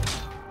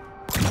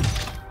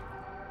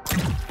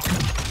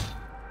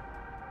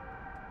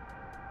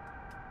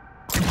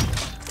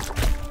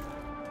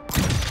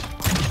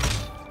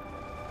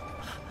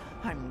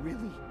 I'm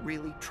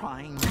really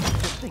trying not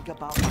to think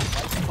about my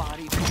wife's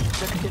body being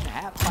ripped in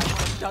half by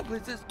one of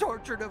Douglas's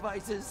torture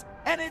devices.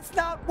 And it's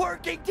not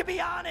working, to be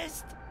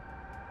honest!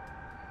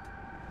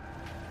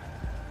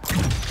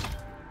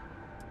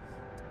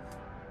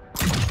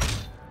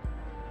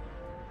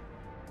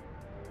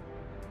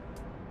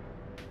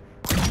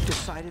 I've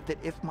decided that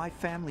if my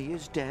family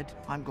is dead,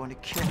 I'm going to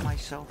kill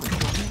myself and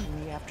join them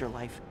in the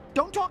afterlife.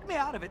 Don't talk me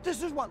out of it.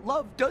 This is what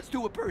love does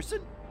to a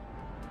person.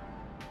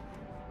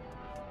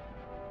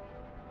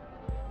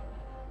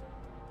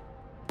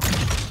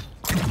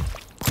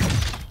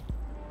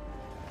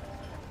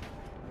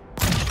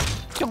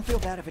 Don't feel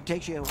bad if it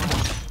takes you a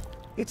while.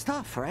 It's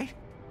tough, right?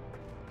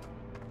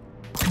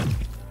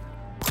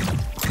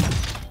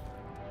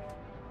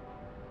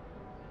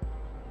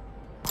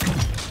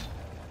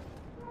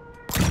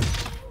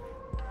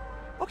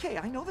 Okay,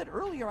 I know that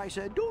earlier I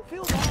said, don't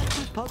feel bad if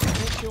this puzzle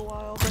takes you a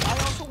while, but I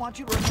also want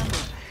you to remember,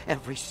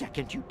 every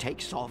second you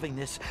take solving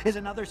this is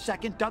another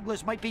second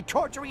Douglas might be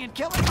torturing and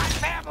killing my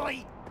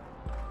family!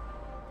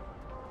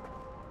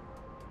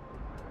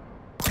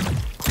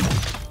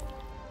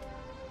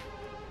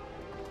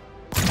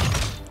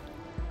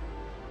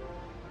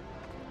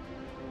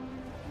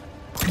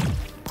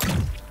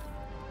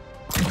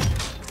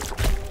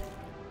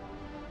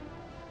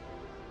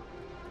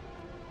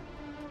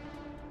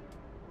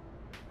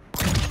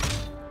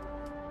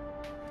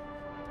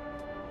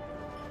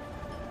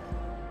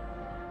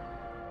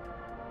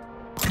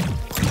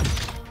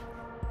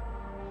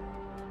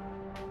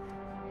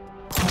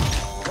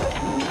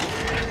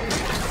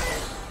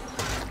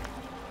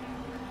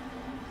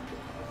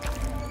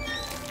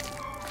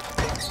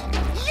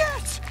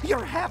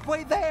 You're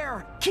halfway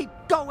there! Keep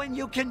going,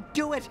 you can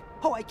do it!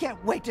 Oh, I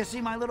can't wait to see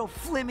my little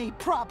Flimmy,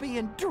 Proppy,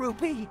 and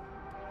Droopy!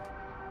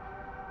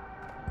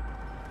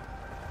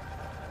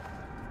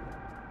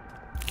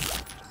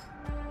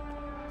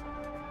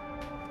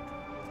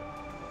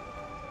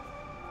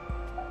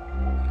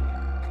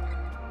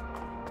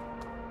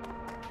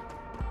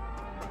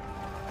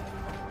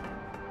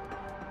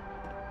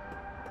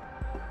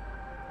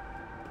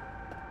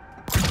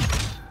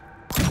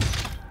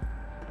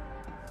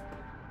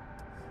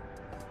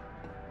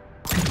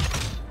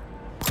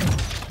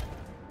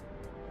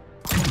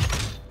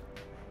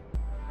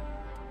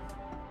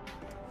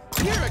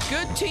 You're a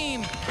good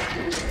team. You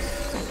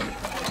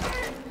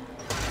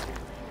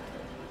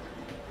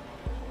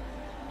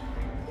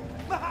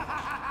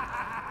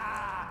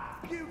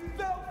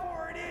fell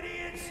for it,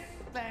 idiots!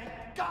 Thank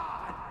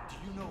God! Do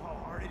you know how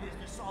hard it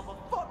is to solve a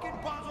fucking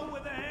puzzle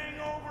with a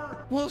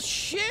hangover? Well,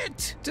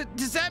 shit!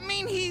 Does that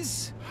mean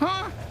he's...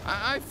 Huh?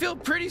 I feel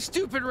pretty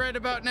stupid right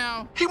about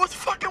now. He was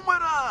fucking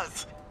with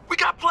us! We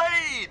got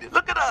played!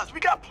 Look at us! We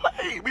got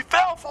played! We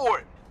fell for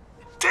it!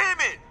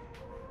 Damn it!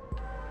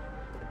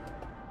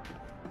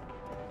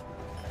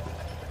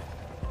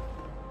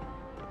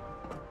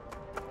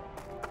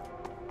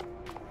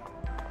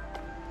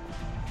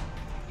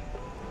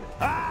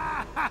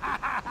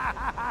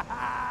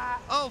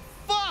 Oh,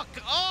 fuck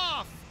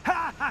off!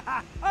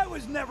 I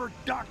was never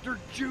Dr.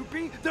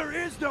 Joopy. There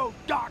is no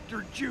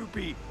Dr.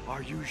 Joopy.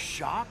 Are you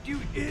shocked, you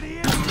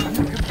idiot?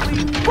 You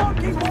complete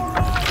fucking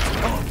moron!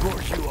 Oh, of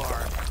course you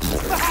are.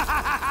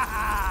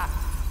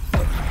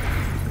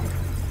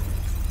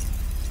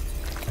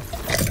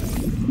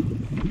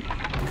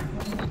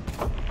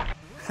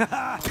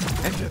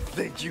 And to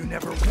think you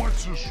never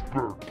once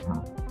suspected.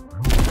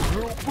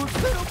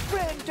 His little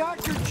friend,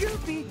 Dr.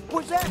 Joopy,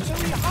 was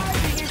actually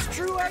hiding his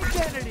true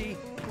identity.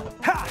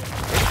 Ha!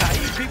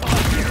 Naive people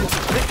like you,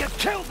 they get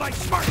killed by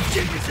smart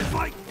geniuses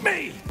like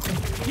me!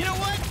 You know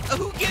what?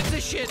 Who gives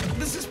a shit?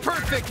 This is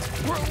perfect.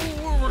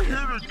 We're here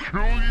to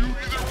kill you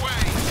either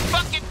way.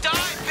 Fucking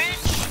die,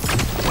 bitch!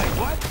 Wait,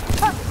 what?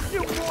 Ha!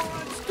 You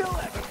moron still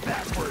have it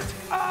backwards.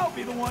 I'll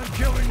be the one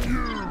killing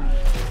you!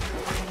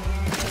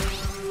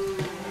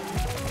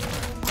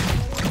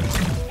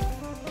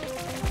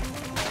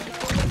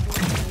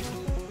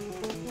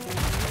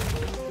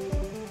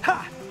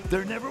 Ha!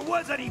 There never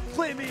was any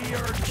Flimmy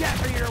or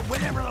Jeffy or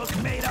whatever those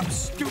made-up,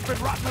 stupid,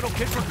 rotten little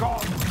kids were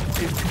called.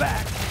 In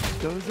fact,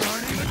 those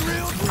aren't even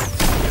real groups.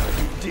 Now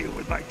you deal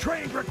with my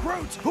trained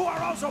recruits, who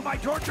are also my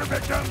torture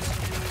victims.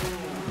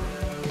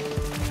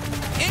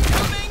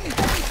 Incoming!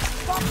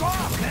 Fuck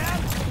off,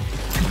 man!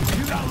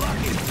 You got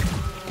lucky.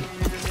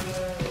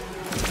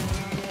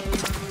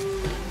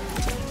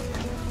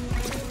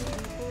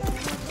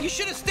 You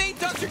should have stayed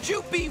Dr.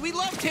 Joopy. We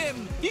loved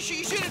him. You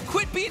should have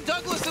quit being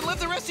Douglas and lived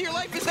the rest of your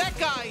life as that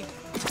guy.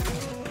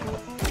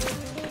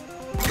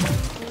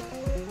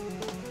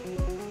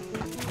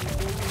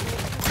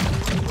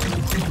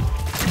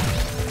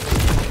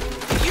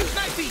 Use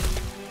knifey.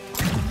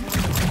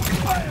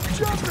 I am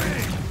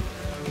jumping.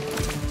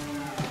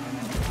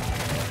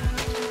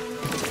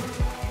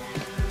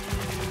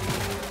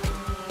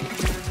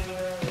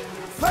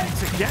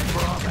 Thanks again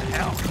for all the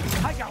help.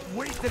 I got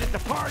wasted at the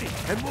party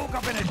and woke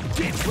up in a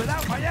ditch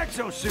without my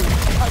exosuit.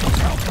 I was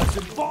helpless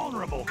and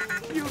vulnerable.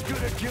 You could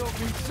have killed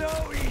me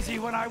so easy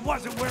when I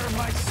wasn't wearing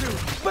my suit,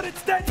 but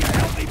instead you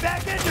helped me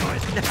back into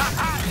it.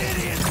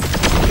 Idiot!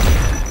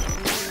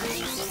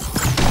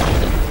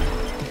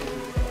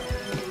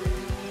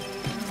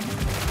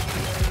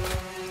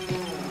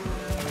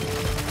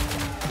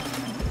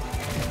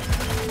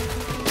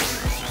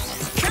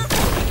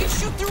 Careful! You can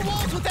shoot through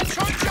walls with that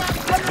charge shot.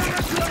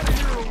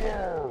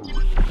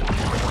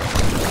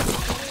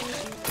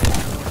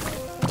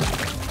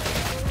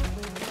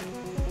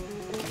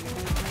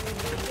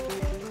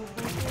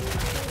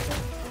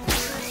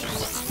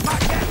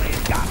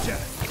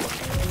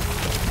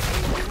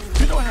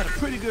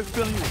 Pretty good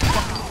feeling you.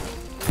 Wow.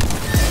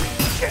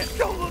 Shit,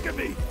 don't look at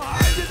me.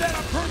 I did that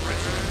on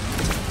purpose.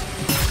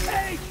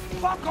 Hey,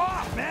 fuck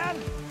off,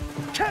 man.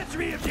 Catch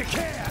me if you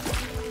can.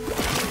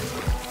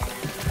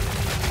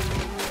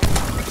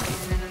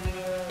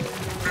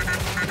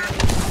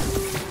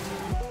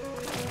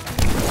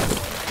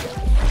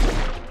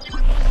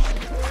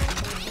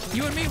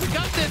 You and me, we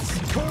got this.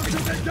 Torture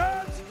the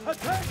guns.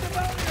 Attack the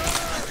bounty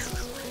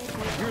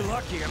hunter. You're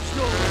lucky. I'm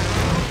still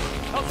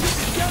alive. I'll shoot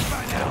this gun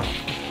by now.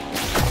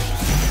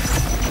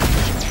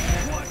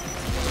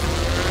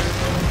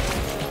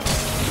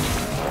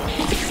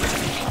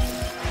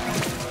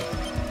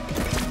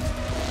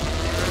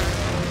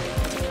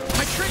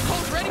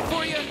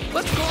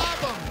 Let's glob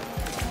them!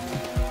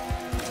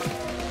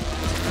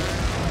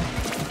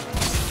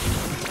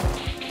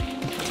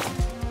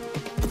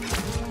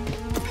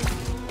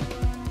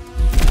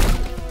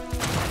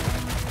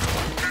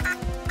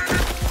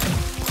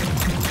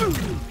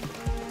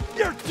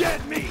 You're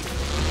dead meat!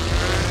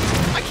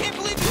 I can't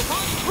believe you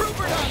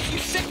Rupert us, you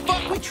sick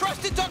fuck! We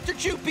trusted Dr.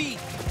 Joopy!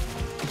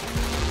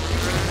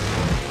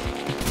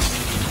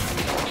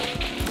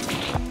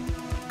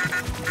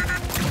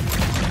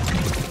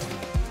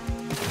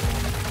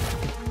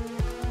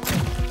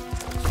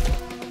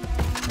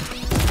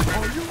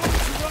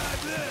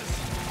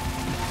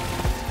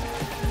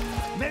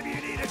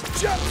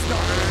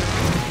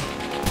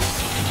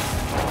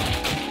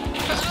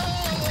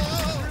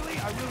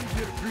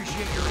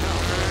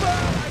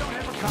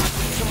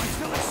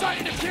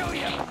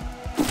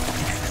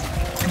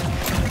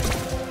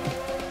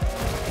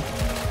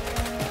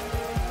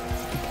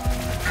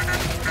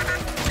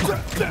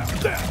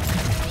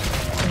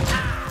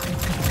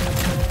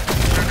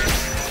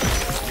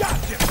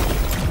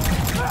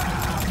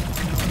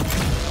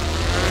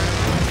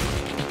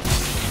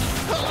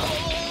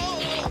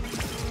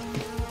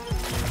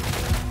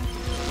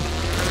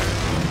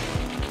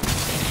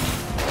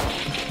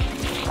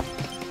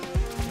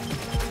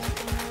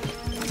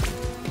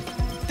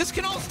 This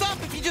can all stop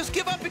if you just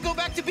give up and go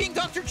back to being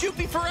Dr.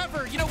 Joopy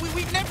forever. You know,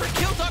 we'd never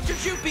kill Dr.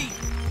 Joopy.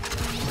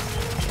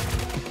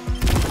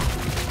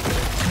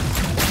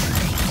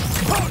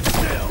 Hold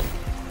still!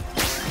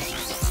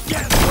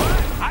 Guess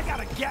what? I got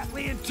a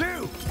Gatlian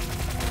too!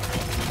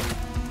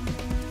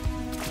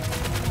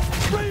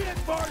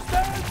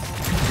 Reinforcements!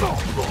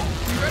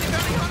 You ready,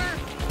 bounty hunter?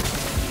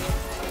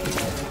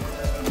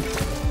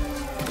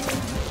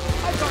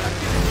 I thought I'd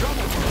get in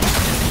trouble.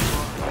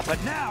 But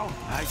now,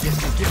 I get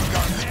to give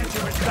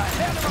Gargantuan the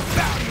head of a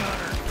bounty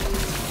hunter!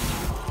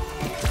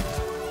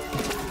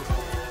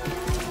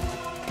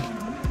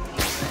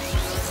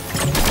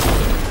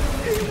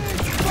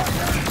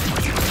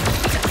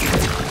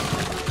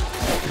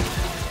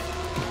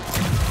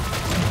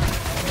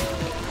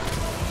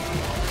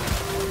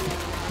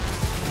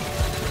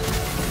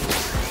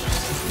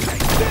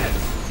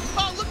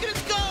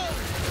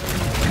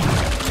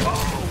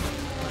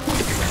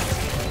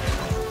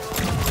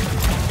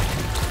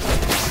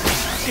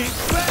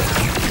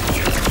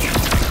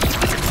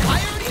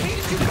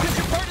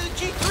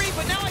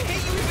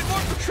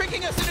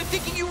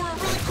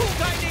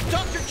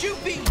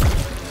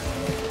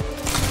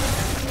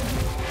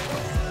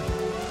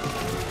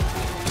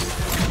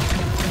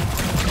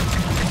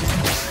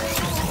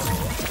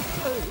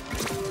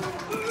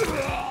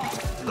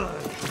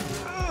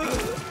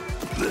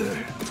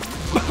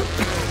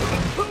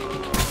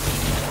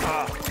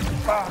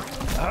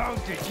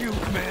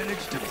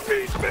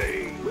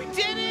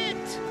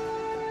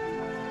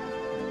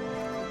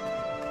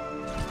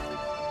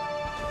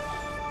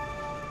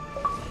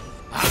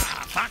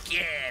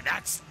 yeah,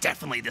 that's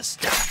definitely the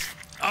stuff.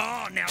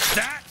 Oh, now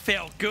that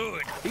felt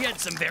good. He had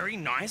some very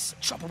nice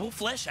choppable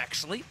flesh,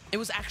 actually. It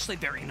was actually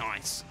very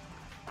nice.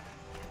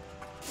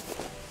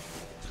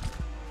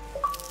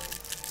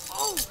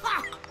 Oh,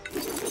 ha!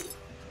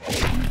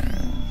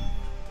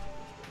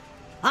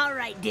 All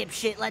right,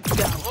 dipshit, let's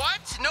go.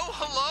 What? No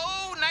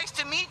hello? Nice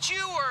to meet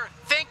you? Or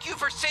thank you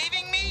for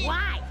saving me?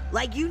 Why?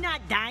 Like you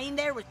not dying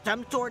there with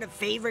some sort of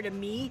favor to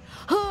me?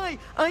 Hi,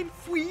 I'm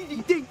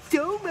Sweetie. Thanks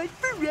so much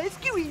for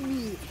rescuing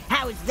me.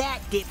 How is that,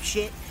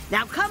 dipshit?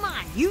 Now come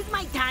on, use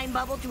my time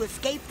bubble to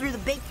escape through the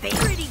big face.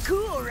 Pretty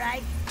cool,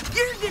 right?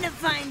 You're gonna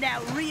find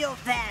out real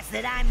fast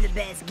that I'm the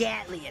best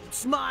Gatlian.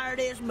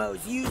 Smartest,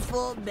 most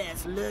useful,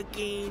 best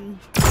looking.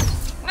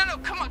 No,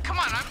 come on,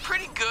 I'm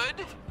pretty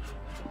good.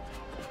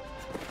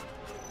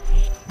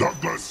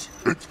 Douglas,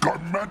 it's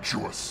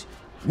gargantuous.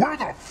 Where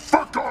the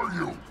fuck are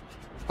you?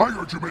 I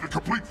heard you made a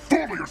complete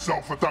fool of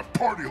yourself at that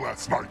party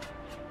last night.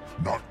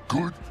 Not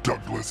good,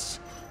 Douglas.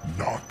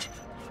 Not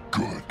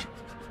good.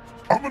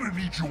 I'm gonna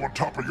need you on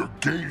top of your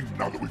game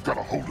now that we've got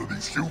a hold of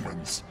these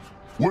humans.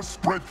 We're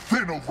spread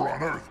thin over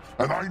on Earth,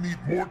 and I need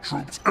more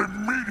troops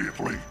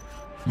immediately.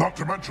 Not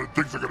to mention,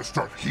 things are gonna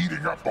start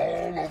heating up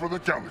all over the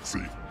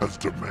galaxy as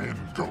demand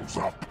goes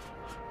up.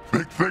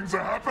 Big things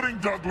are happening,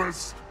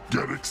 Douglas.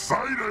 Get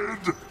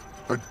excited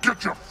and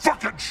get your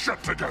fucking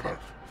shit together.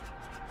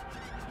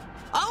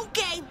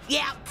 Okay,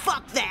 yeah,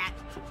 fuck that.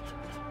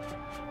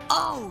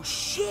 Oh,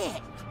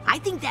 shit. I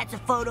think that's a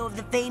photo of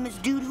the famous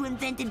dude who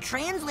invented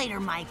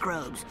translator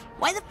microbes.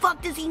 Why the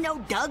fuck does he know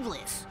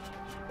Douglas?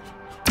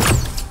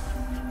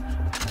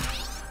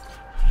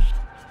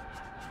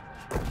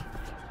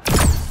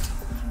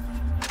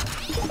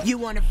 You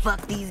wanna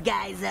fuck these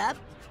guys up?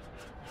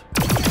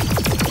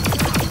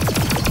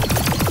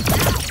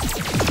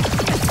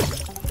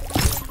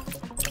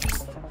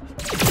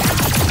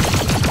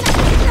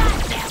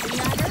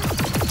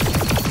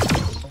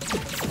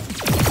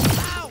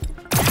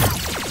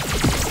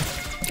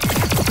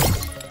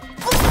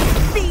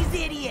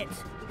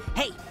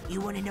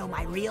 Know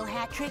my real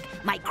hat trick?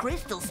 My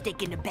crystals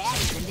stick into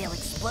batteries and they'll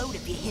explode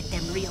if you hit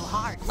them real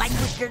hard, like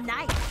with your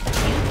knife.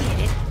 You get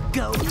it?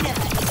 Go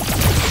nuts.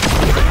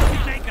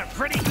 You make a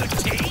pretty good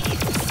tea.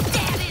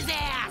 Stab his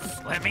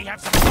ass! Let me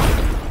have some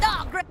fun.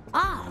 Oh, great.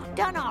 Oh,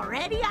 done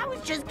already? I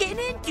was just getting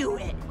into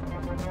it.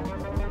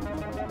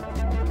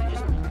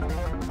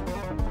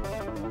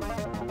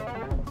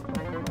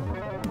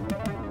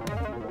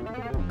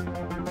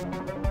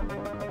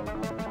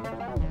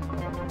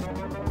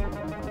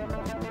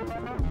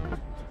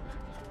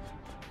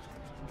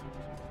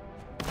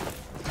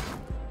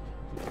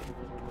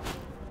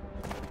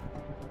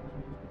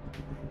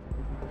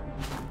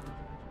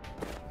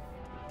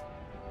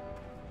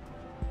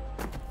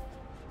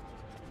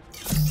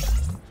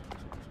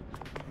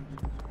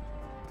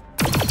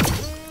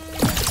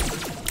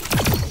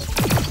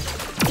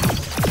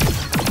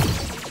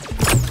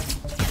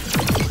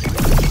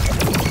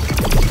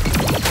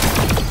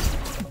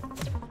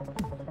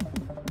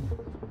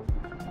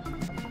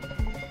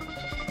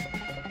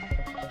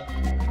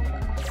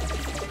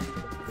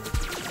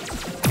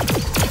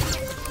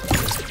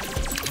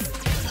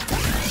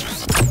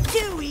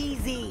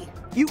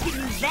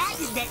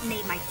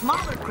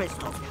 Smaller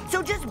crystals.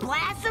 So just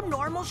blast some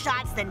normal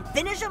shots, then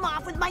finish them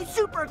off with my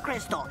super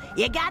crystal.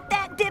 You got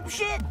that,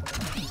 dipshit?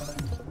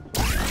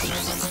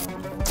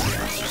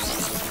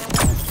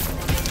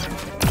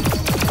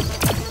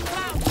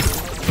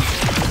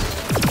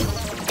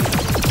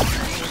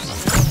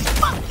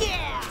 Fuck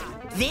yeah!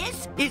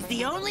 This is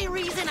the only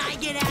reason I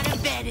get out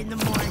of bed in the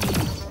morning.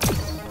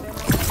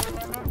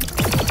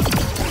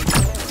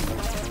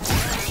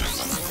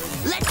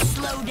 Let's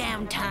slow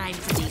down time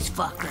for these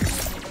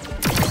fuckers.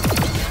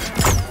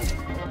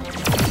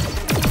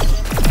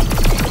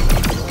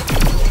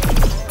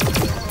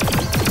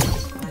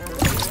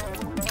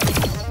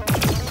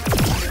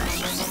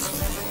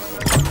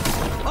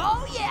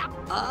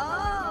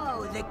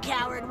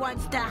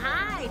 Wants to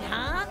hide,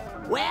 huh?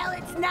 Well,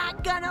 it's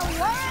not gonna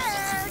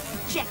work!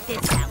 Check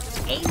this out.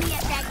 Aim me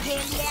at that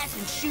candy ass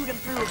and shoot him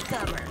through his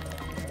cover.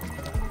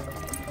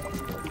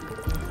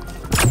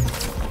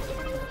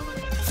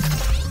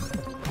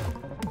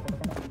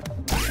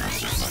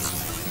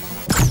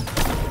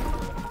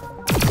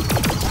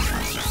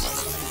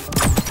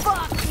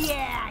 Fuck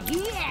yeah!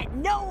 He had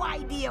no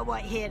idea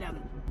what hit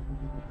him.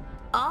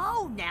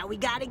 Oh, now we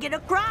gotta get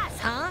across,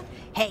 huh?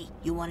 Hey,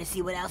 you wanna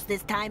see what else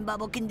this time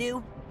bubble can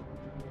do?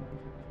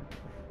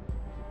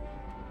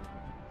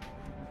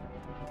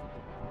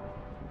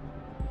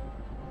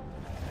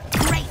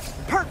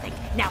 Perfect.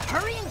 Now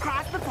hurry and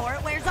cross before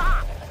it wears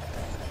off.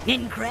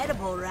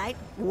 Incredible, right?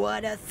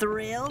 What a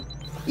thrill.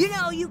 You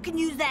know, you can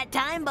use that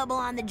time bubble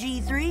on the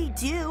G3,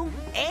 too.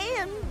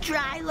 And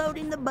try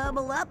loading the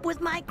bubble up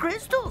with my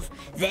crystals.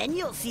 Then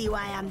you'll see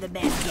why I'm the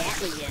best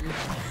Gatlian.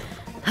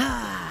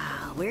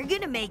 We're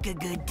gonna make a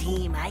good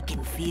team. I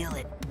can feel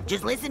it.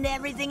 Just listen to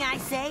everything I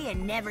say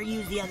and never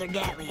use the other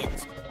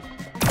Gatlians.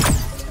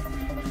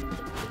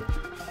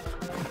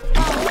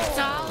 Oh, it's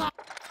all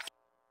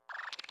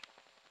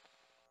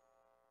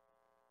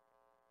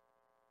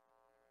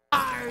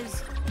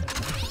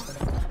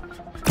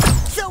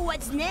So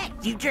what's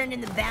next? You turned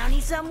in the bounty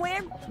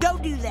somewhere? Go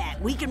do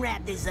that. We can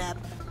wrap this up.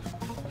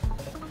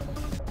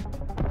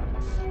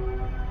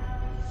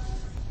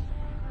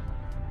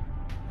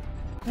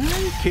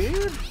 Hey,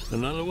 kid.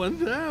 Another one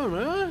down,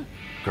 huh?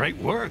 Great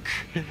work.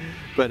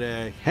 But,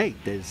 hey,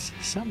 there's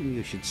something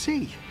you should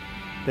see.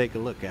 Take a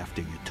look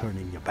after you turn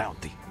in your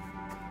bounty.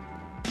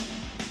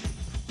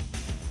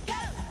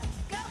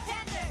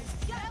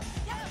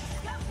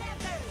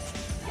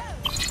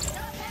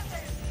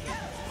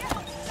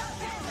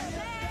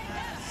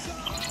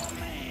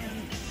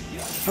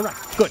 All right,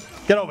 good.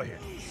 Get over here.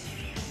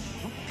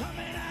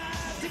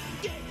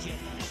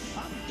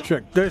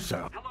 Check this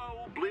out.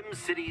 Hello, Blim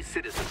City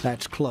citizens.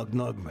 That's Clug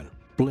Nugman,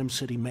 Blim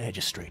City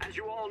Magistrate. As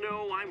you all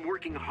know, I'm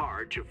working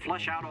hard to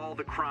flush out all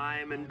the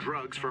crime and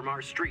drugs from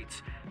our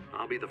streets.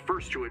 I'll be the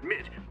first to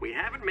admit we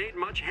haven't made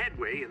much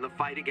headway in the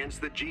fight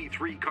against the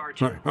G3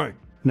 cartel. All right.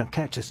 Now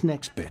catch this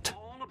next bit.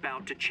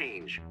 About to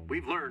change.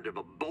 We've learned of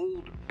a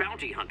bold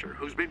bounty hunter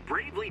who's been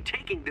bravely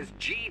taking this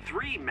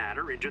G3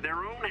 matter into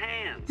their own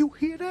hands. You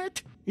hear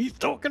that? He's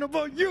talking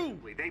about you.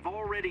 They've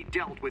already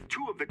dealt with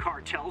 2 of the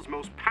cartel's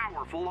most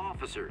powerful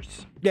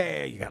officers.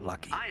 Yeah, you got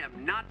lucky. I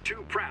am not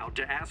too proud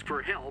to ask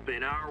for help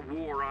in our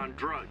war on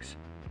drugs.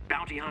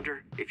 Bounty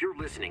hunter, if you're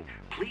listening,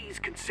 please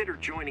consider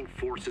joining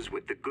forces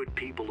with the good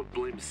people of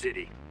Blim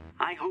City.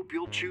 I hope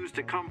you'll choose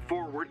to come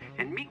forward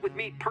and meet with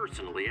me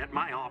personally at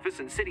my office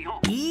in City Hall.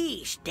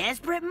 Yeesh,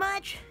 desperate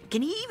much?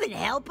 Can he even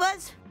help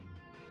us?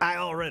 I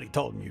already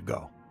told him you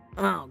go.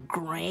 Oh,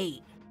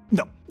 great.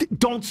 No,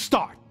 don't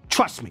start.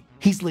 Trust me,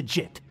 he's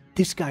legit.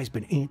 This guy's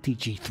been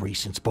anti-G3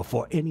 since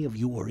before any of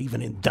you were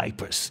even in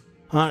diapers.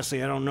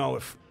 Honestly, I don't know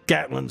if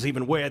Gatlins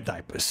even wear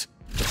diapers.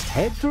 Just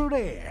head through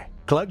there.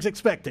 Clug's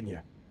expecting you.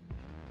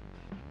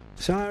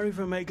 Sorry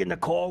for making the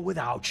call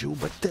without you,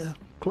 but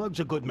Clug's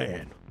a good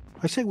man.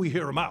 I say we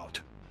hear him out.